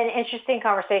interesting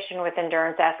conversation with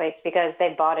endurance athletes because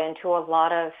they bought into a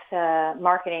lot of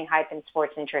marketing hype in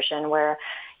sports nutrition where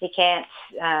you can't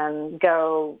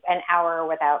go an hour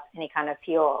without any kind of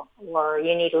fuel, or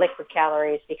you need liquid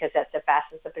calories because that's the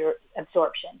fastest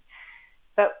absorption.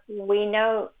 But we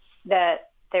know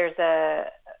that there's a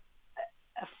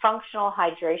functional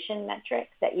hydration metric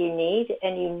that you need,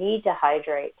 and you need to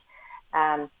hydrate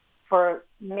for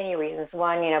many reasons.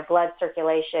 One, blood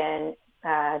circulation,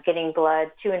 getting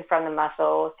blood to and from the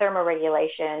muscle,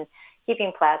 thermoregulation,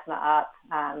 keeping plasma up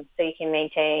so you can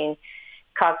maintain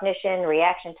cognition,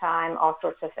 reaction time, all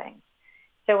sorts of things.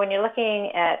 So when you're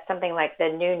looking at something like the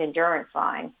Noon Endurance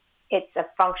line, it's a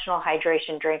functional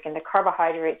hydration drink, and the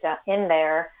carbohydrates in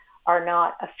there are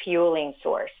not a fueling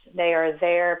source. They are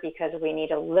there because we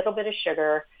need a little bit of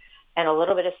sugar and a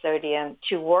little bit of sodium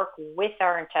to work with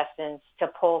our intestines to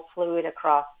pull fluid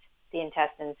across the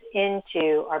intestines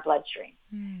into our bloodstream.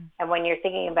 And when you're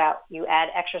thinking about, you add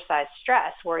exercise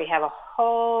stress where you have a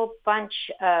whole bunch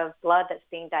of blood that's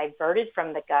being diverted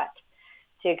from the gut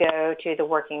to go to the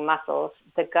working muscles,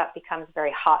 the gut becomes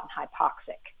very hot and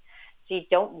hypoxic. So you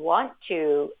don't want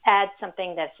to add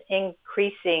something that's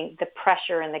increasing the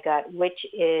pressure in the gut, which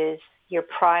is your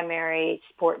primary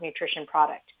sport nutrition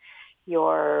product.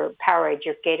 Your Powerade,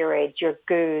 your Gatorade, your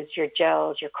goos, your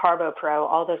gels, your CarboPro,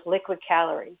 all those liquid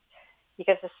calories,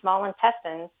 because the small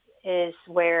intestines is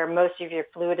where most of your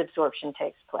fluid absorption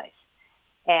takes place.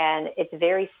 And it's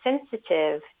very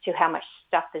sensitive to how much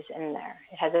stuff is in there.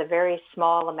 It has a very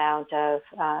small amount of,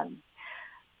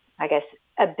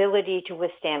 ability to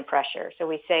withstand pressure. So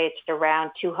we say it's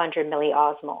around 200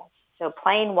 milliosmoles. So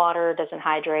plain water doesn't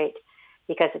hydrate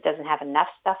because it doesn't have enough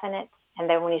stuff in it. And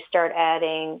then when you start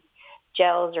adding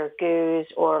gels or goos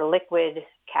or liquid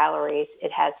calories,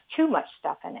 it has too much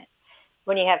stuff in it.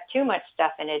 When you have too much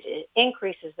stuff in it, it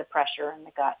increases the pressure in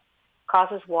the gut,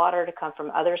 causes water to come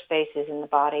from other spaces in the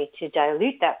body to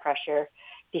dilute that pressure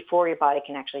before your body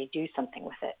can actually do something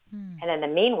with it. And in the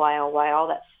meanwhile, while all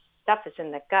that stuff is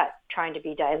in the gut trying to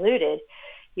be diluted,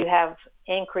 you have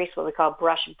increased what we call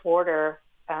brush border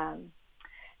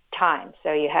time.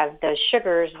 So you have those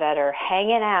sugars that are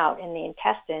hanging out in the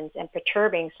intestines and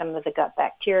perturbing some of the gut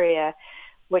bacteria,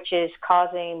 which is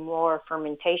causing more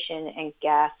fermentation and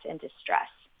gas and distress.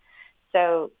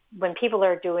 So when people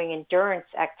are doing endurance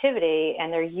activity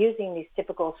and they're using these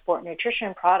typical sport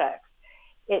nutrition products,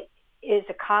 it is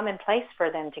a common place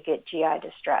for them to get GI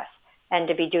distress and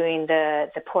to be doing the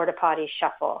porta potty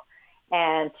shuffle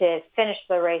and to finish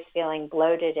the race feeling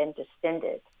bloated and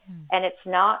distended. And it's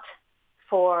not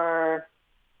for,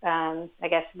 I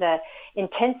guess, the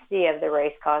intensity of the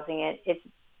race causing it. It's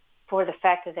for the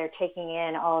fact that they're taking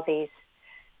in all these,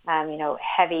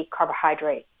 heavy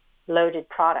carbohydrate loaded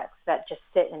products that just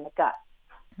sit in the gut.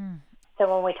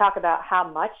 So when we talk about how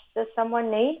much does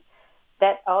someone need,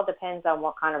 that all depends on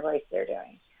what kind of race they're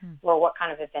doing or what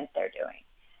kind of event they're doing.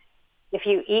 If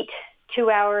you eat 2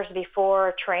 hours before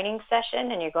a training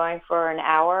session and you're going for an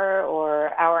hour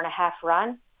or hour and a half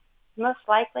run, most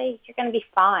likely you're going to be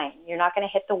fine. You're not going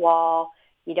to hit the wall.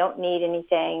 You don't need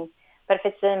anything. But if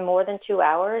it's in more than 2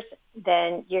 hours,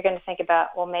 then you're going to think about,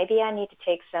 well, maybe I need to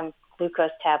take some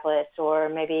glucose tablets or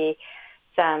maybe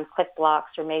some click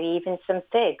blocks or maybe even some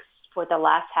figs for the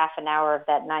last half an hour of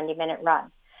that 90-minute run.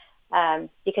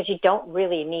 Because you don't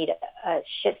really need a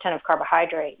shit ton of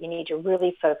carbohydrate. You need to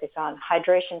really focus on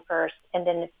hydration first and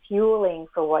then the fueling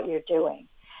for what you're doing.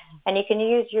 And you can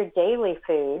use your daily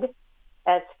food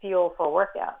as fuel for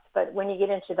workouts. But when you get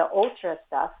into the ultra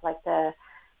stuff, like the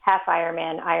half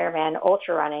Ironman,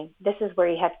 ultra running, this is where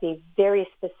you have to be very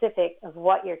specific of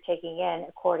what you're taking in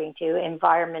according to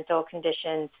environmental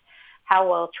conditions, how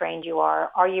well trained you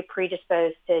are. Are you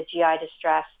predisposed to GI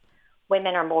distress?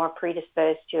 Women are more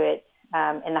predisposed to it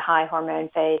in the high hormone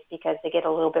phase because they get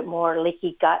a little bit more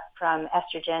leaky gut from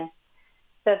estrogen.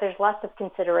 So there's lots of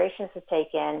considerations to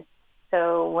take in.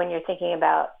 So when you're thinking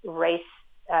about race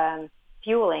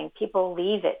fueling, people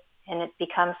leave it and it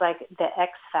becomes like the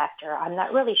X factor. I'm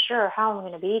not really sure how I'm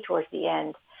going to be towards the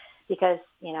end because,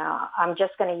 I'm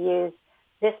just going to use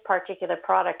this particular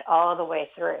product all the way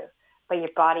through. But your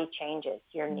body changes,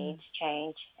 your needs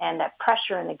change, and that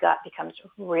pressure in the gut becomes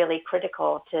really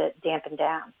critical to dampen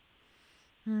down.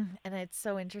 And it's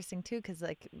so interesting too, because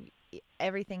like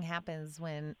everything happens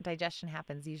when digestion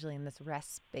happens, usually in this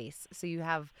rest space. So you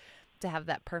have to have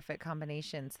that perfect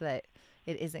combination so that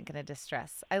it isn't going to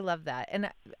distress. I love that.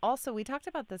 And also we talked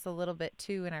about this a little bit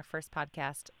too in our first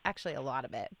podcast, actually a lot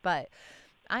of it, but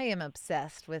I am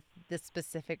obsessed with the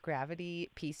specific gravity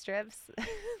pea strips.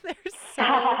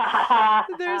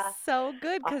 They're so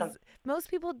good because Awesome. most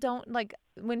people don't like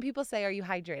when people say, "Are you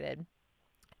hydrated?"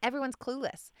 Everyone's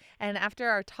clueless. And after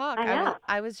our talk, I know.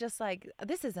 I was just like,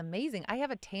 this is amazing. I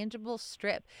have a tangible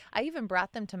strip. I even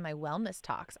brought them to my wellness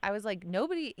talks. I was like,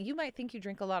 you might think you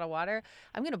drink a lot of water.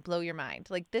 I'm going to blow your mind.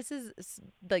 Like this is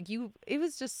like it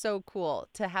was just so cool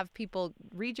to have people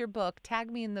read your book,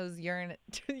 tag me in those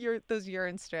those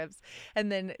urine strips,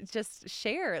 and then just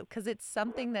share because it's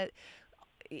something that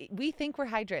we think we're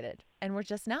hydrated and we're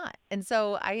just not. And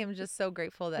so I am just so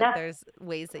grateful that there's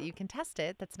ways that you can test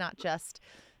it. That's not just,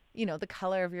 the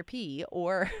color of your pee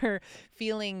or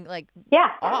feeling like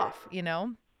off, Yeah.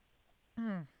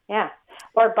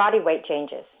 Or body weight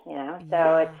changes,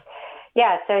 So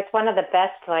it's one of the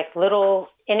best, like little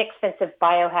inexpensive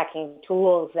biohacking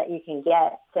tools that you can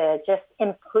get to just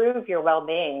improve your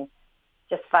well-being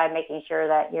just by making sure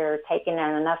that you're taking in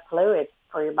enough fluid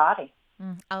for your body.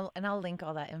 I'll link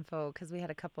all that info because we had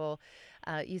a couple,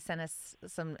 you sent us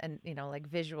some, and like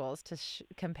visuals to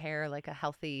compare like a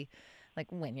healthy, like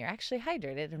when you're actually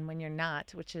hydrated and when you're not,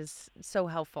 which is so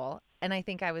helpful. And I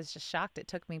think I was just shocked. It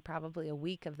took me probably a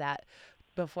week of that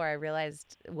before I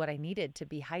realized what I needed to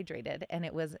be hydrated. And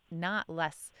it was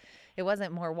it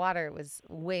wasn't more water. It was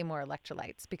way more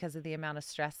electrolytes because of the amount of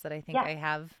stress that I think I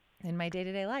have in my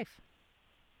day-to-day life.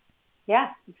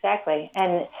 Yeah, exactly.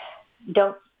 And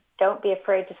don't be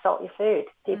afraid to salt your food.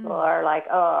 People are like,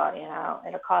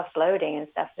 it'll cause bloating and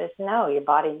stuff. Just no, your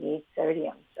body needs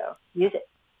sodium, so use it.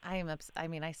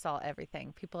 I saw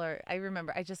everything. I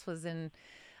remember I just was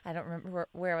I don't remember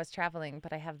where I was traveling,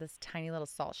 but I have this tiny little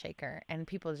salt shaker and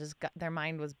people just their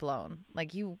mind was blown.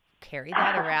 Like, you carry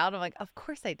that around? I'm like, of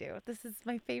course I do. This is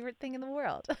my favorite thing in the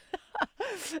world.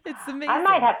 It's amazing. I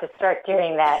might have to start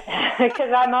doing that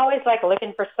because I'm always like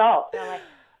looking for salt. And I'm like,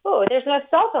 oh, there's no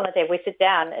salt on the table. We sit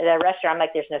down at a restaurant. I'm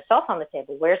like, there's no salt on the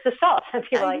table. Where's the salt? And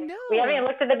people are I like, we haven't even know.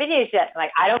 looked at the menus yet. I'm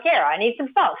like, I don't care. I need some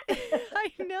salt.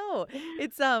 I know.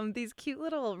 It's these cute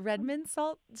little Redmond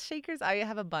salt shakers. I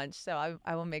have a bunch, so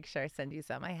I will make sure I send you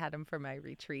some. I had them for my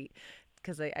retreat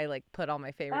because I like put all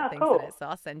my favorite Oh, things in it, cool. so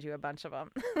I'll send you a bunch of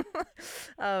them.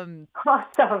 um,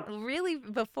 Awesome. really,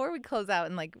 before we close out,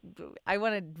 and like, I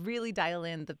want to really dial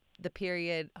in the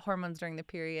period, hormones during the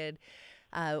period.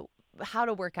 Uh, how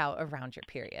to work out around your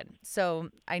period. So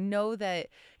I know that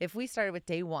if we started with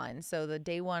day one, so the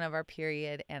day one of our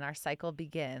period and our cycle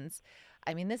begins,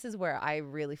 I mean, this is where I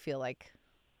really feel like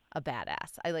a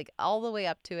badass. I like all the way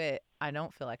up to it, I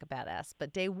don't feel like a badass.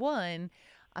 But day one,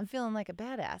 I'm feeling like a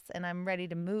badass and I'm ready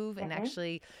to move and Mm-hmm.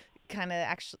 actually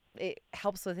it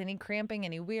helps with any cramping,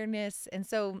 any weirdness. And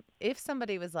so if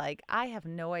somebody was like, I have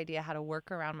no idea how to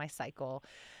work around my cycle,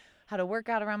 how to work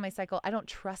out around my cycle. I don't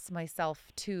trust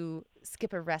myself to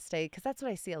skip a rest day because that's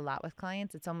what I see a lot with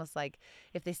clients. It's almost like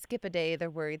if they skip a day, they're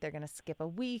worried they're going to skip a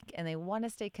week and they want to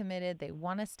stay committed. They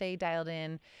want to stay dialed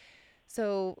in.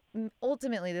 So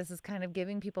ultimately, this is kind of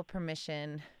giving people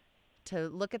permission to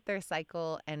look at their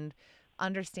cycle and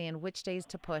understand which days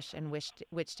to push and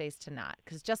which days to not.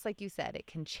 Because just like you said, it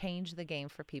can change the game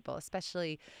for people,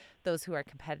 especially those who are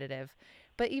competitive,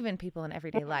 but even people in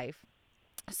everyday life.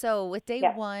 So with day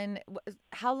Yes. one,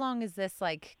 how long is this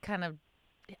like kind of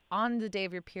on the day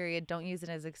of your period? Don't use it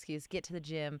as an excuse. Get to the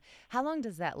gym. How long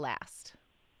does that last?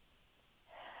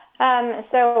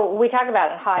 So we talk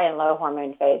about high and low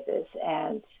hormone phases,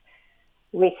 and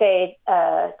we say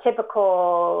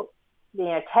typical,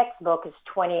 textbook is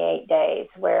 28 days,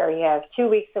 where you have 2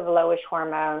 weeks of lowish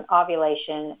hormone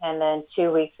ovulation, and then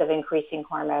 2 weeks of increasing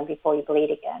hormone before you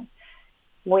bleed again.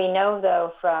 We know,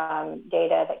 though, from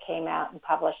data that came out and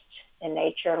published in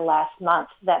Nature last month,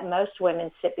 that most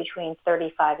women sit between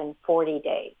 35 and 40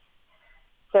 days.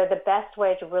 So the best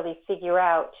way to really figure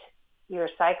out your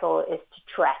cycle is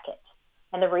to track it.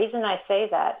 And the reason I say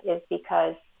that is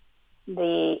because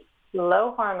the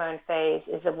low hormone phase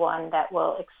is the one that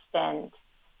will extend.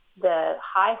 The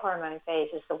high hormone phase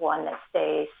is the one that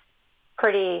stays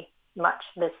pretty much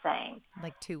the same.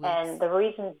 Like 2 weeks. And the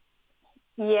reason,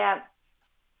 yeah,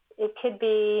 it could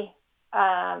be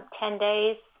 10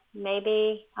 days,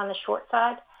 maybe on the short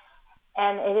side.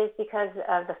 And it is because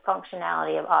of the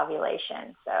functionality of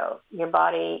ovulation. So your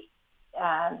body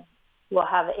will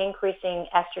have increasing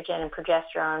estrogen and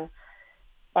progesterone,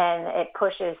 and it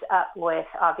pushes up with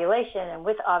ovulation. And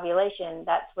with ovulation,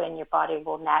 that's when your body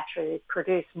will naturally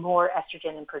produce more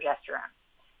estrogen and progesterone.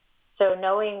 So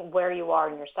knowing where you are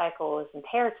in your cycle is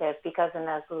imperative, because in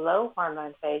those low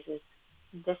hormone phases,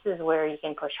 this is where you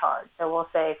can push hard. So we'll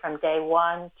say from day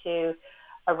 1 to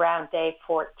around day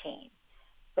 14.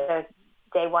 So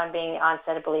day 1 being the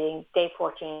onset of bleeding, day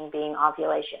 14 being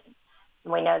ovulation.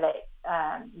 And we know that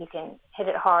you can hit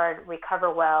it hard,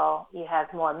 recover well, you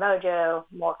have more mojo,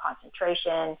 more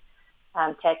concentration,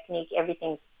 technique,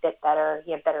 everything's a bit better,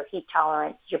 you have better heat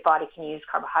tolerance, your body can use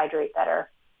carbohydrate better.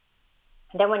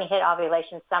 And then when you hit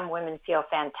ovulation, some women feel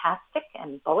fantastic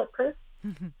and bulletproof.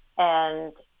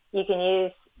 And you can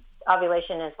use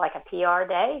ovulation as like a PR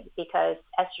day, because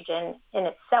estrogen in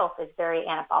itself is very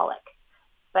anabolic.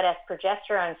 But as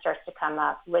progesterone starts to come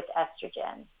up with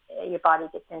estrogen, your body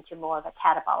gets into more of a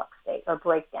catabolic state or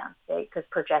breakdown state, because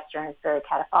progesterone is very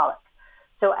catabolic.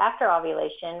 So after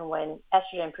ovulation, when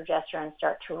estrogen and progesterone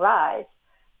start to rise,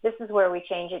 this is where we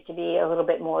change it to be a little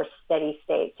bit more steady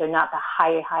state. So not the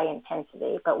high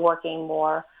intensity, but working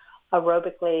more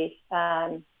aerobically,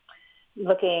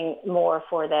 looking more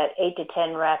for that 8 to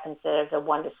 10 rep instead of the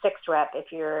 1 to 6 rep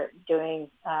if you're doing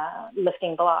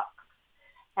lifting blocks.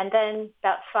 And then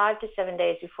about 5 to 7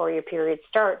 days before your period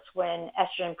starts, when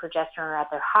estrogen and progesterone are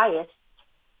at their highest,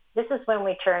 this is when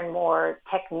we turn more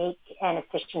technique and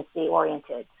efficiency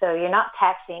oriented. So you're not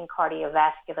taxing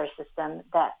cardiovascular system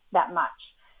that much,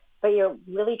 but you're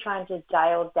really trying to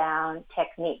dial down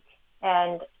technique.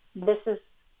 And this is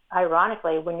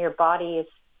ironically when your body is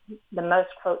the most,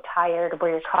 quote, tired,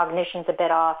 where your cognition's a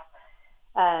bit off,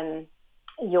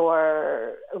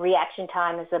 your reaction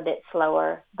time is a bit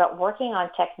slower. But working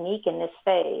on technique in this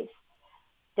phase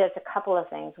does a couple of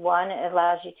things. One, it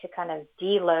allows you to kind of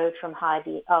deload from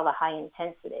all the high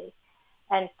intensity.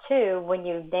 And two, when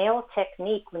you nail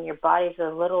technique, when your body's a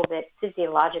little bit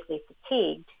physiologically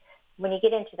fatigued, when you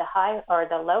get into the high or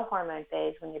the low hormone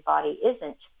phase, when your body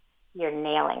isn't, you're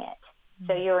nailing it.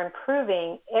 So you're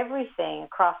improving everything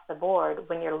across the board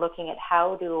when you're looking at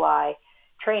how do I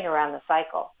train around the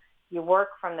cycle. You work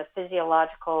from the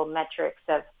physiological metrics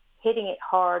of hitting it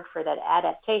hard for that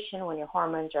adaptation when your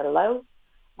hormones are low,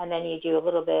 and then you do a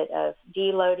little bit of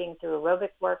deloading through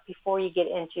aerobic work before you get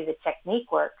into the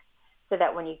technique work, so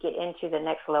that when you get into the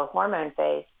next low hormone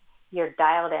phase, you're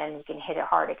dialed in, you can hit it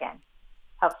hard again.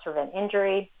 Helps prevent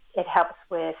injury. It helps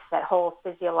with that whole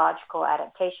physiological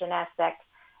adaptation aspect.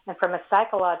 And from a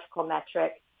psychological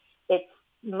metric, it's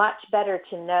much better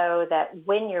to know that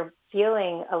when you're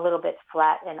feeling a little bit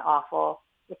flat and awful,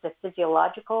 it's a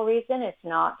physiological reason. It's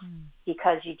not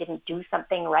because you didn't do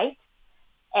something right.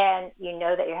 And you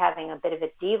know that you're having a bit of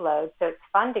a deload. So it's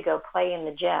fun to go play in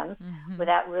the gym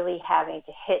without really having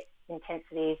to hit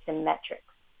intensities and metrics.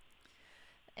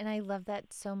 And I love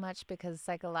that so much because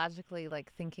psychologically,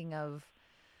 like thinking of,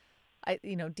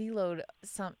 deload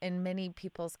some in many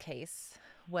people's case,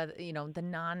 whether, the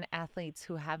non-athletes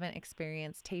who haven't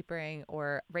experienced tapering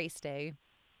or race day.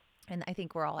 And I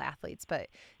think we're all athletes, but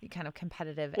kind of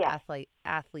competitive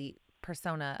athlete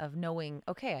persona of knowing,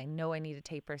 okay, I know I need a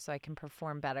taper so I can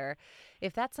perform better.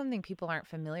 If that's something people aren't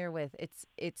familiar with,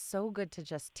 it's so good to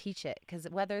just teach it, because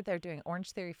whether they're doing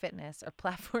Orange Theory Fitness or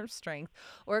Platform Strength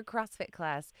or a CrossFit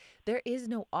class, there is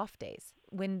no off days.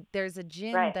 When there's a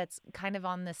gym that's kind of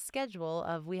on this schedule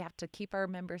of we have to keep our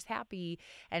members happy,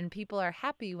 and people are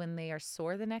happy when they are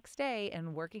sore the next day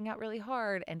and working out really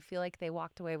hard and feel like they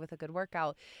walked away with a good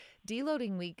workout.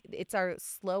 Deloading week, it's our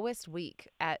slowest week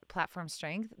at Platform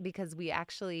Strength because we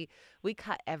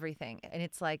cut everything, and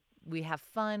it's like we have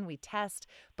fun, we test,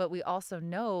 but we also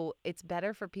know it's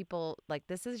better for people, like,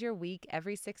 this is your week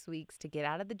every 6 weeks to get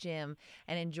out of the gym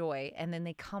and enjoy, and then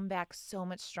they come back so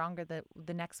much stronger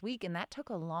the next week. And that took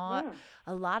a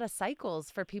lot of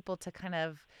cycles for people to kind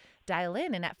of dial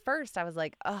in. And at first I was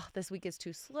like, oh, this week is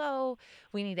too slow,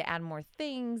 we need to add more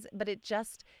things, but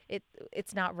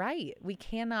it's not right. We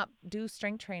cannot do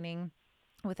strength training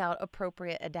without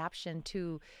appropriate adaptation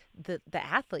to the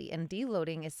athlete, and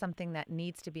deloading is something that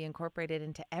needs to be incorporated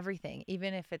into everything.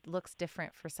 Even if it looks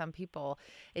different for some people,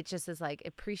 it just is like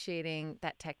appreciating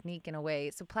that technique in a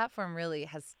way. So Platform really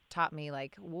has taught me,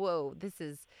 like, whoa, this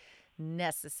is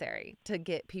necessary to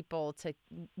get people to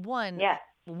want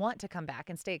to come back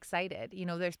and stay excited.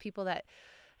 There's people that,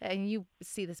 and you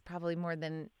see this probably more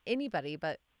than anybody,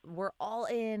 but we're all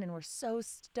in and we're so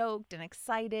stoked and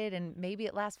excited, and maybe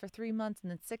it lasts for 3 months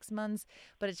and then 6 months,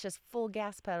 but it's just full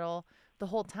gas pedal the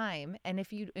whole time. And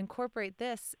if you incorporate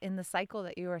this in the cycle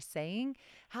that you are saying,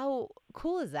 how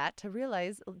cool is that to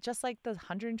realize, just like the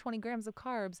 120 grams of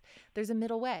carbs, there's a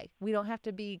middle way. We don't have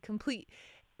to be complete,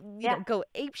 go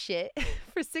ape shit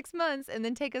for 6 months and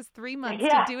then take us 3 months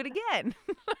to do it again.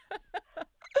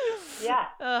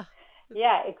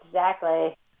 Yeah,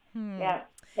 exactly. Yeah,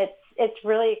 it's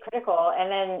really critical. And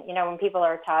then, when people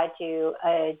are tied to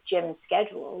a gym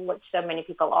schedule, which so many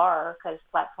people are, because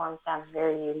Platform sounds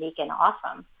very unique and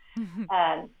awesome,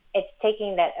 it's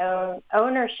taking that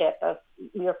ownership of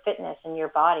your fitness and your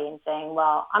body and saying,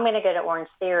 well, I'm going to go to Orange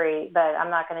Theory, but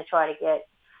I'm not going to try to get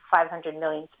 500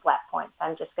 million splat points.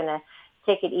 I'm just going to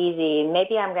take it easy.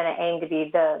 Maybe I'm going to aim to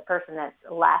be the person that's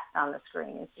last on the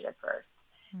screen instead of first.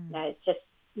 It's just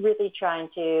really trying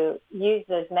to use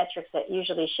those metrics that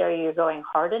usually show you're going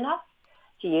hard enough,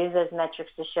 to use those metrics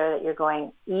to show that you're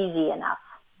going easy enough.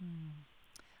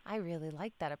 I really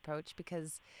like that approach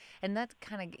and that's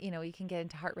kind of, you can get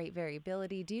into heart rate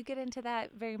variability. Do you get into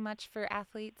that very much for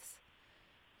athletes?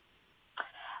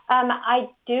 I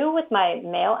do with my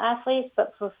male athletes,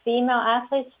 but for female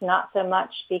athletes, not so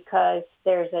much, because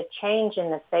there's a change in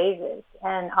the phases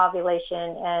and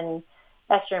ovulation and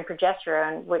estrogen,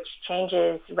 progesterone, which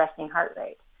changes resting heart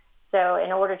rate. So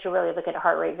in order to really look at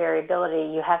heart rate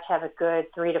variability, you have to have a good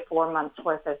 3 to 4 months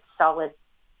worth of solid,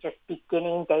 just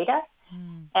beginning data.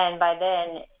 And by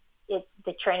then,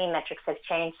 the training metrics have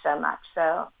changed so much.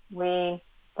 So we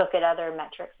look at other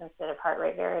metrics instead of heart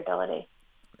rate variability.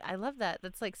 I love that.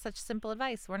 That's like such simple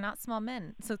advice. We're not small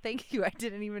men. So thank you. I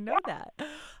didn't even know that.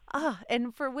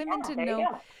 And for women to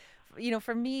know,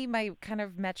 for me, my kind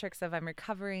of metrics of I'm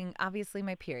recovering, obviously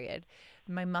my period,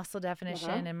 my muscle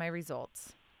definition and my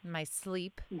results, my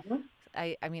sleep.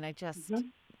 I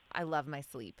love my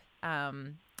sleep. Are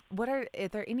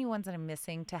there any ones that I'm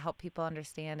missing to help people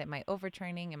understand? Am I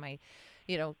overtraining? Am I,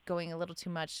 going a little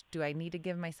too much? Do I need to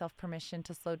give myself permission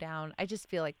to slow down? I just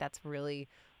feel like that's really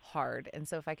hard. And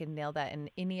so if I can nail that in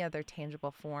any other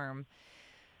tangible form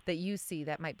that you see,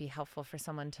 that might be helpful for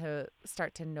someone to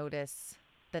start to notice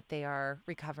that they are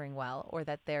recovering well, or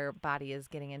that their body is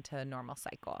getting into a normal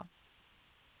cycle.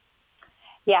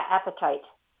 Yeah, appetite.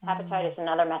 Appetite is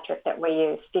another metric that we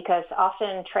use, because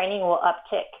often training will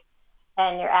uptick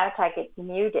and your appetite gets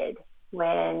muted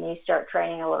when you start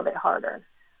training a little bit harder.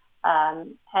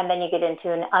 And then you get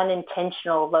into an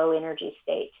unintentional low energy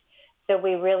state. So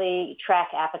we really track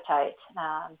appetite.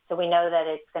 So we know that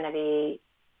it's going to be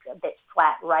a bit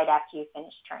flat right after you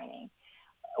finish training,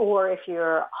 or if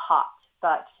you're hot.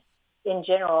 But in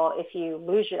general, if you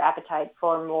lose your appetite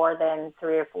for more than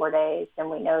 3 or 4 days, then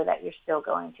we know that you're still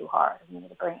going too hard. We need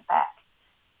to bring it back.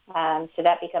 So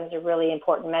that becomes a really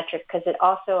important metric because it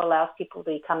also allows people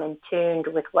to become in tune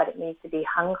with what it means to be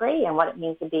hungry and what it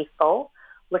means to be full,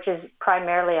 which is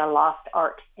primarily a lost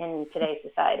art in today's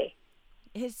society.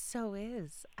 It so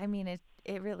is. I mean,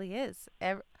 it really is.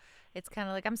 It's kind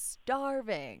of like I'm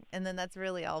starving, and then that's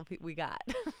really all we got.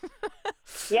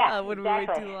 Yeah, when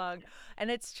exactly. we wait too long.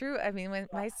 And it's true. I mean,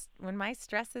 when my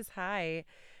stress is high,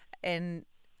 and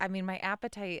I mean my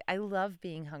appetite, I love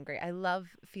being hungry. I love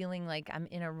feeling like I'm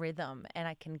in a rhythm and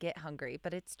I can get hungry.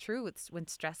 But it's true. It's when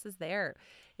stress is there,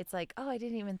 it's like, oh, I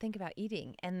didn't even think about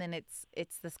eating, and then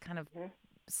it's this kind of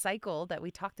cycle that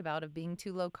we talked about of being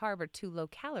too low carb or too low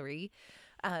calorie,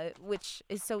 which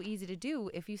is so easy to do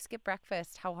if you skip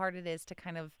breakfast, how hard it is to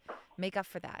kind of make up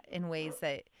for that in ways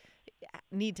that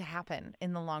need to happen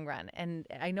in the long run. And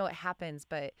I know it happens,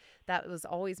 but that was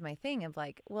always my thing of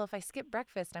like, well, if I skip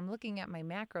breakfast, I'm looking at my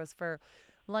macros for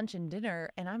lunch and dinner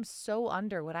and I'm so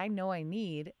under what I know I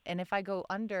need. And if I go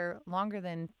under longer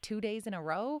than 2 days in a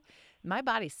row, my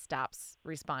body stops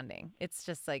responding. It's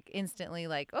just like instantly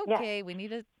like, okay, we need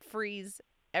to freeze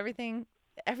everything.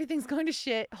 Everything's going to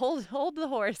shit. Hold the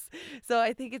horse. So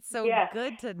I think it's so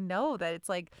good to know that it's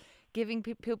like giving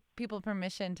people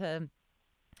permission to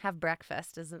have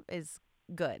breakfast is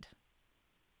good.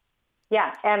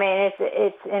 Yeah, I mean,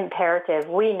 it's imperative.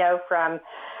 We know from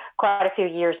quite a few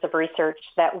years of research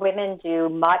that women do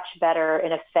much better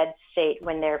in a fed state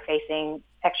when they're facing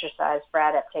exercise for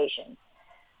adaptation.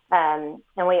 And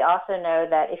we also know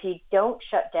that if you don't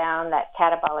shut down that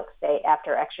catabolic state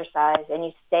after exercise and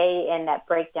you stay in that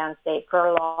breakdown state for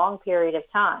a long period of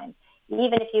time,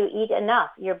 even if you eat enough,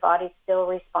 your body still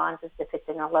responds as if it's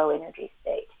in a low energy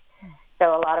state.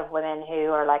 So a lot of women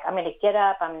who are like, I'm going to get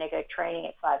up, I'm going to go training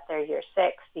at 5:30 or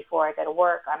 6 before I go to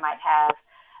work. I might have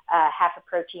half a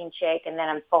protein shake and then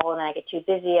I'm full and then I get too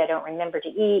busy. I don't remember to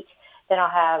eat. Then I'll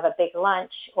have a big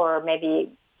lunch or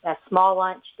maybe a small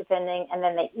lunch depending. And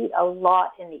then they eat a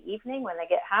lot in the evening when they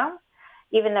get home,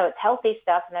 even though it's healthy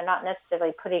stuff and they're not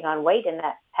necessarily putting on weight in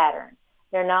that pattern.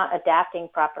 They're not adapting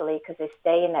properly because they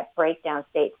stay in that breakdown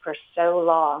state for so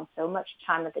long, so much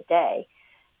time of the day,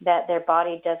 that their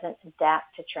body doesn't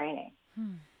adapt to training.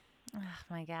 Oh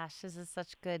my gosh, this is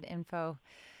such good info.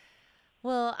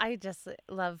 Well, I just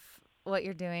love what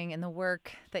you're doing and the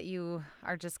work that you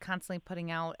are just constantly putting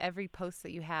out. Every post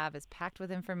that you have is packed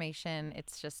with information.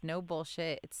 It's just no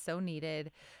bullshit. It's so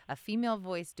needed. A female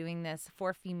voice doing this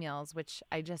for females, which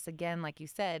I just, again, like you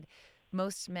said,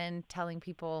 most men telling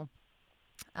people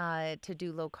to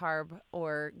do low carb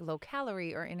or low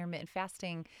calorie or intermittent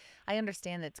fasting. I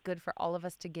understand that it's good for all of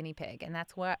us to guinea pig. And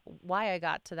that's why I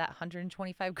got to that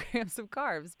 125 grams of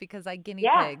carbs, because I guinea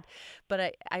pigged.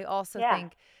 But I also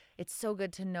think it's so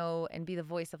good to know and be the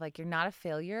voice of like, you're not a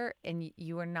failure and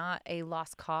you are not a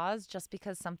lost cause just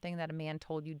because something that a man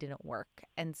told you didn't work.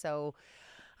 And so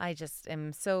I just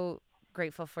am so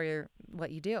grateful for what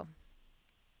you do.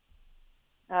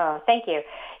 Oh, thank you.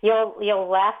 You'll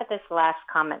laugh at this last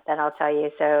comment that I'll tell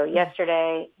you. So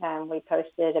yesterday we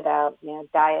posted about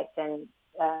diets and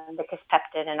the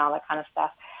Kisspeptin and all that kind of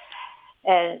stuff,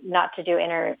 and not to do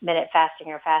intermittent fasting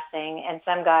or fasting. And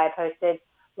some guy posted,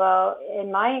 well,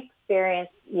 in my experience,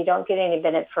 you don't get any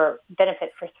benefit for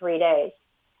 3 days.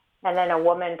 And then a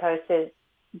woman posted,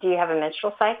 do you have a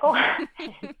menstrual cycle?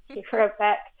 She wrote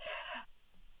back,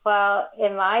 well,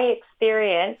 in my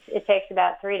experience, it takes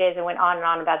about 3 days, and went on and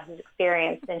on about his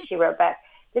experience. And she wrote back,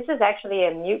 this is actually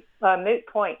a moot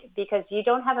point because you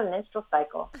don't have a menstrual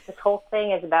cycle. This whole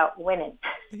thing is about women.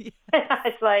 Yes.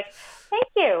 It's like, thank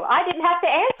you. I didn't have to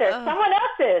answer. Someone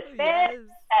else is.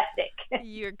 Fantastic.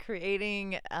 You're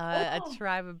creating a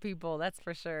tribe of people, that's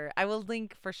for sure. I will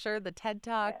link for sure the TED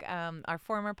Talk, our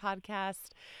former podcast,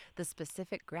 the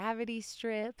specific gravity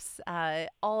strips,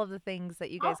 all of the things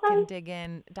that you guys can dig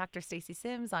in. Dr. Stacy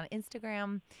Sims on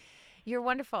Instagram. You're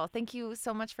wonderful. Thank you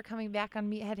so much for coming back on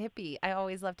Meathead Hippie. I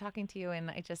always love talking to you,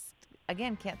 and I just,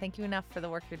 again, can't thank you enough for the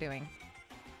work you're doing.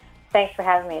 Thanks for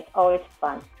having me. It's always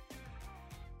fun.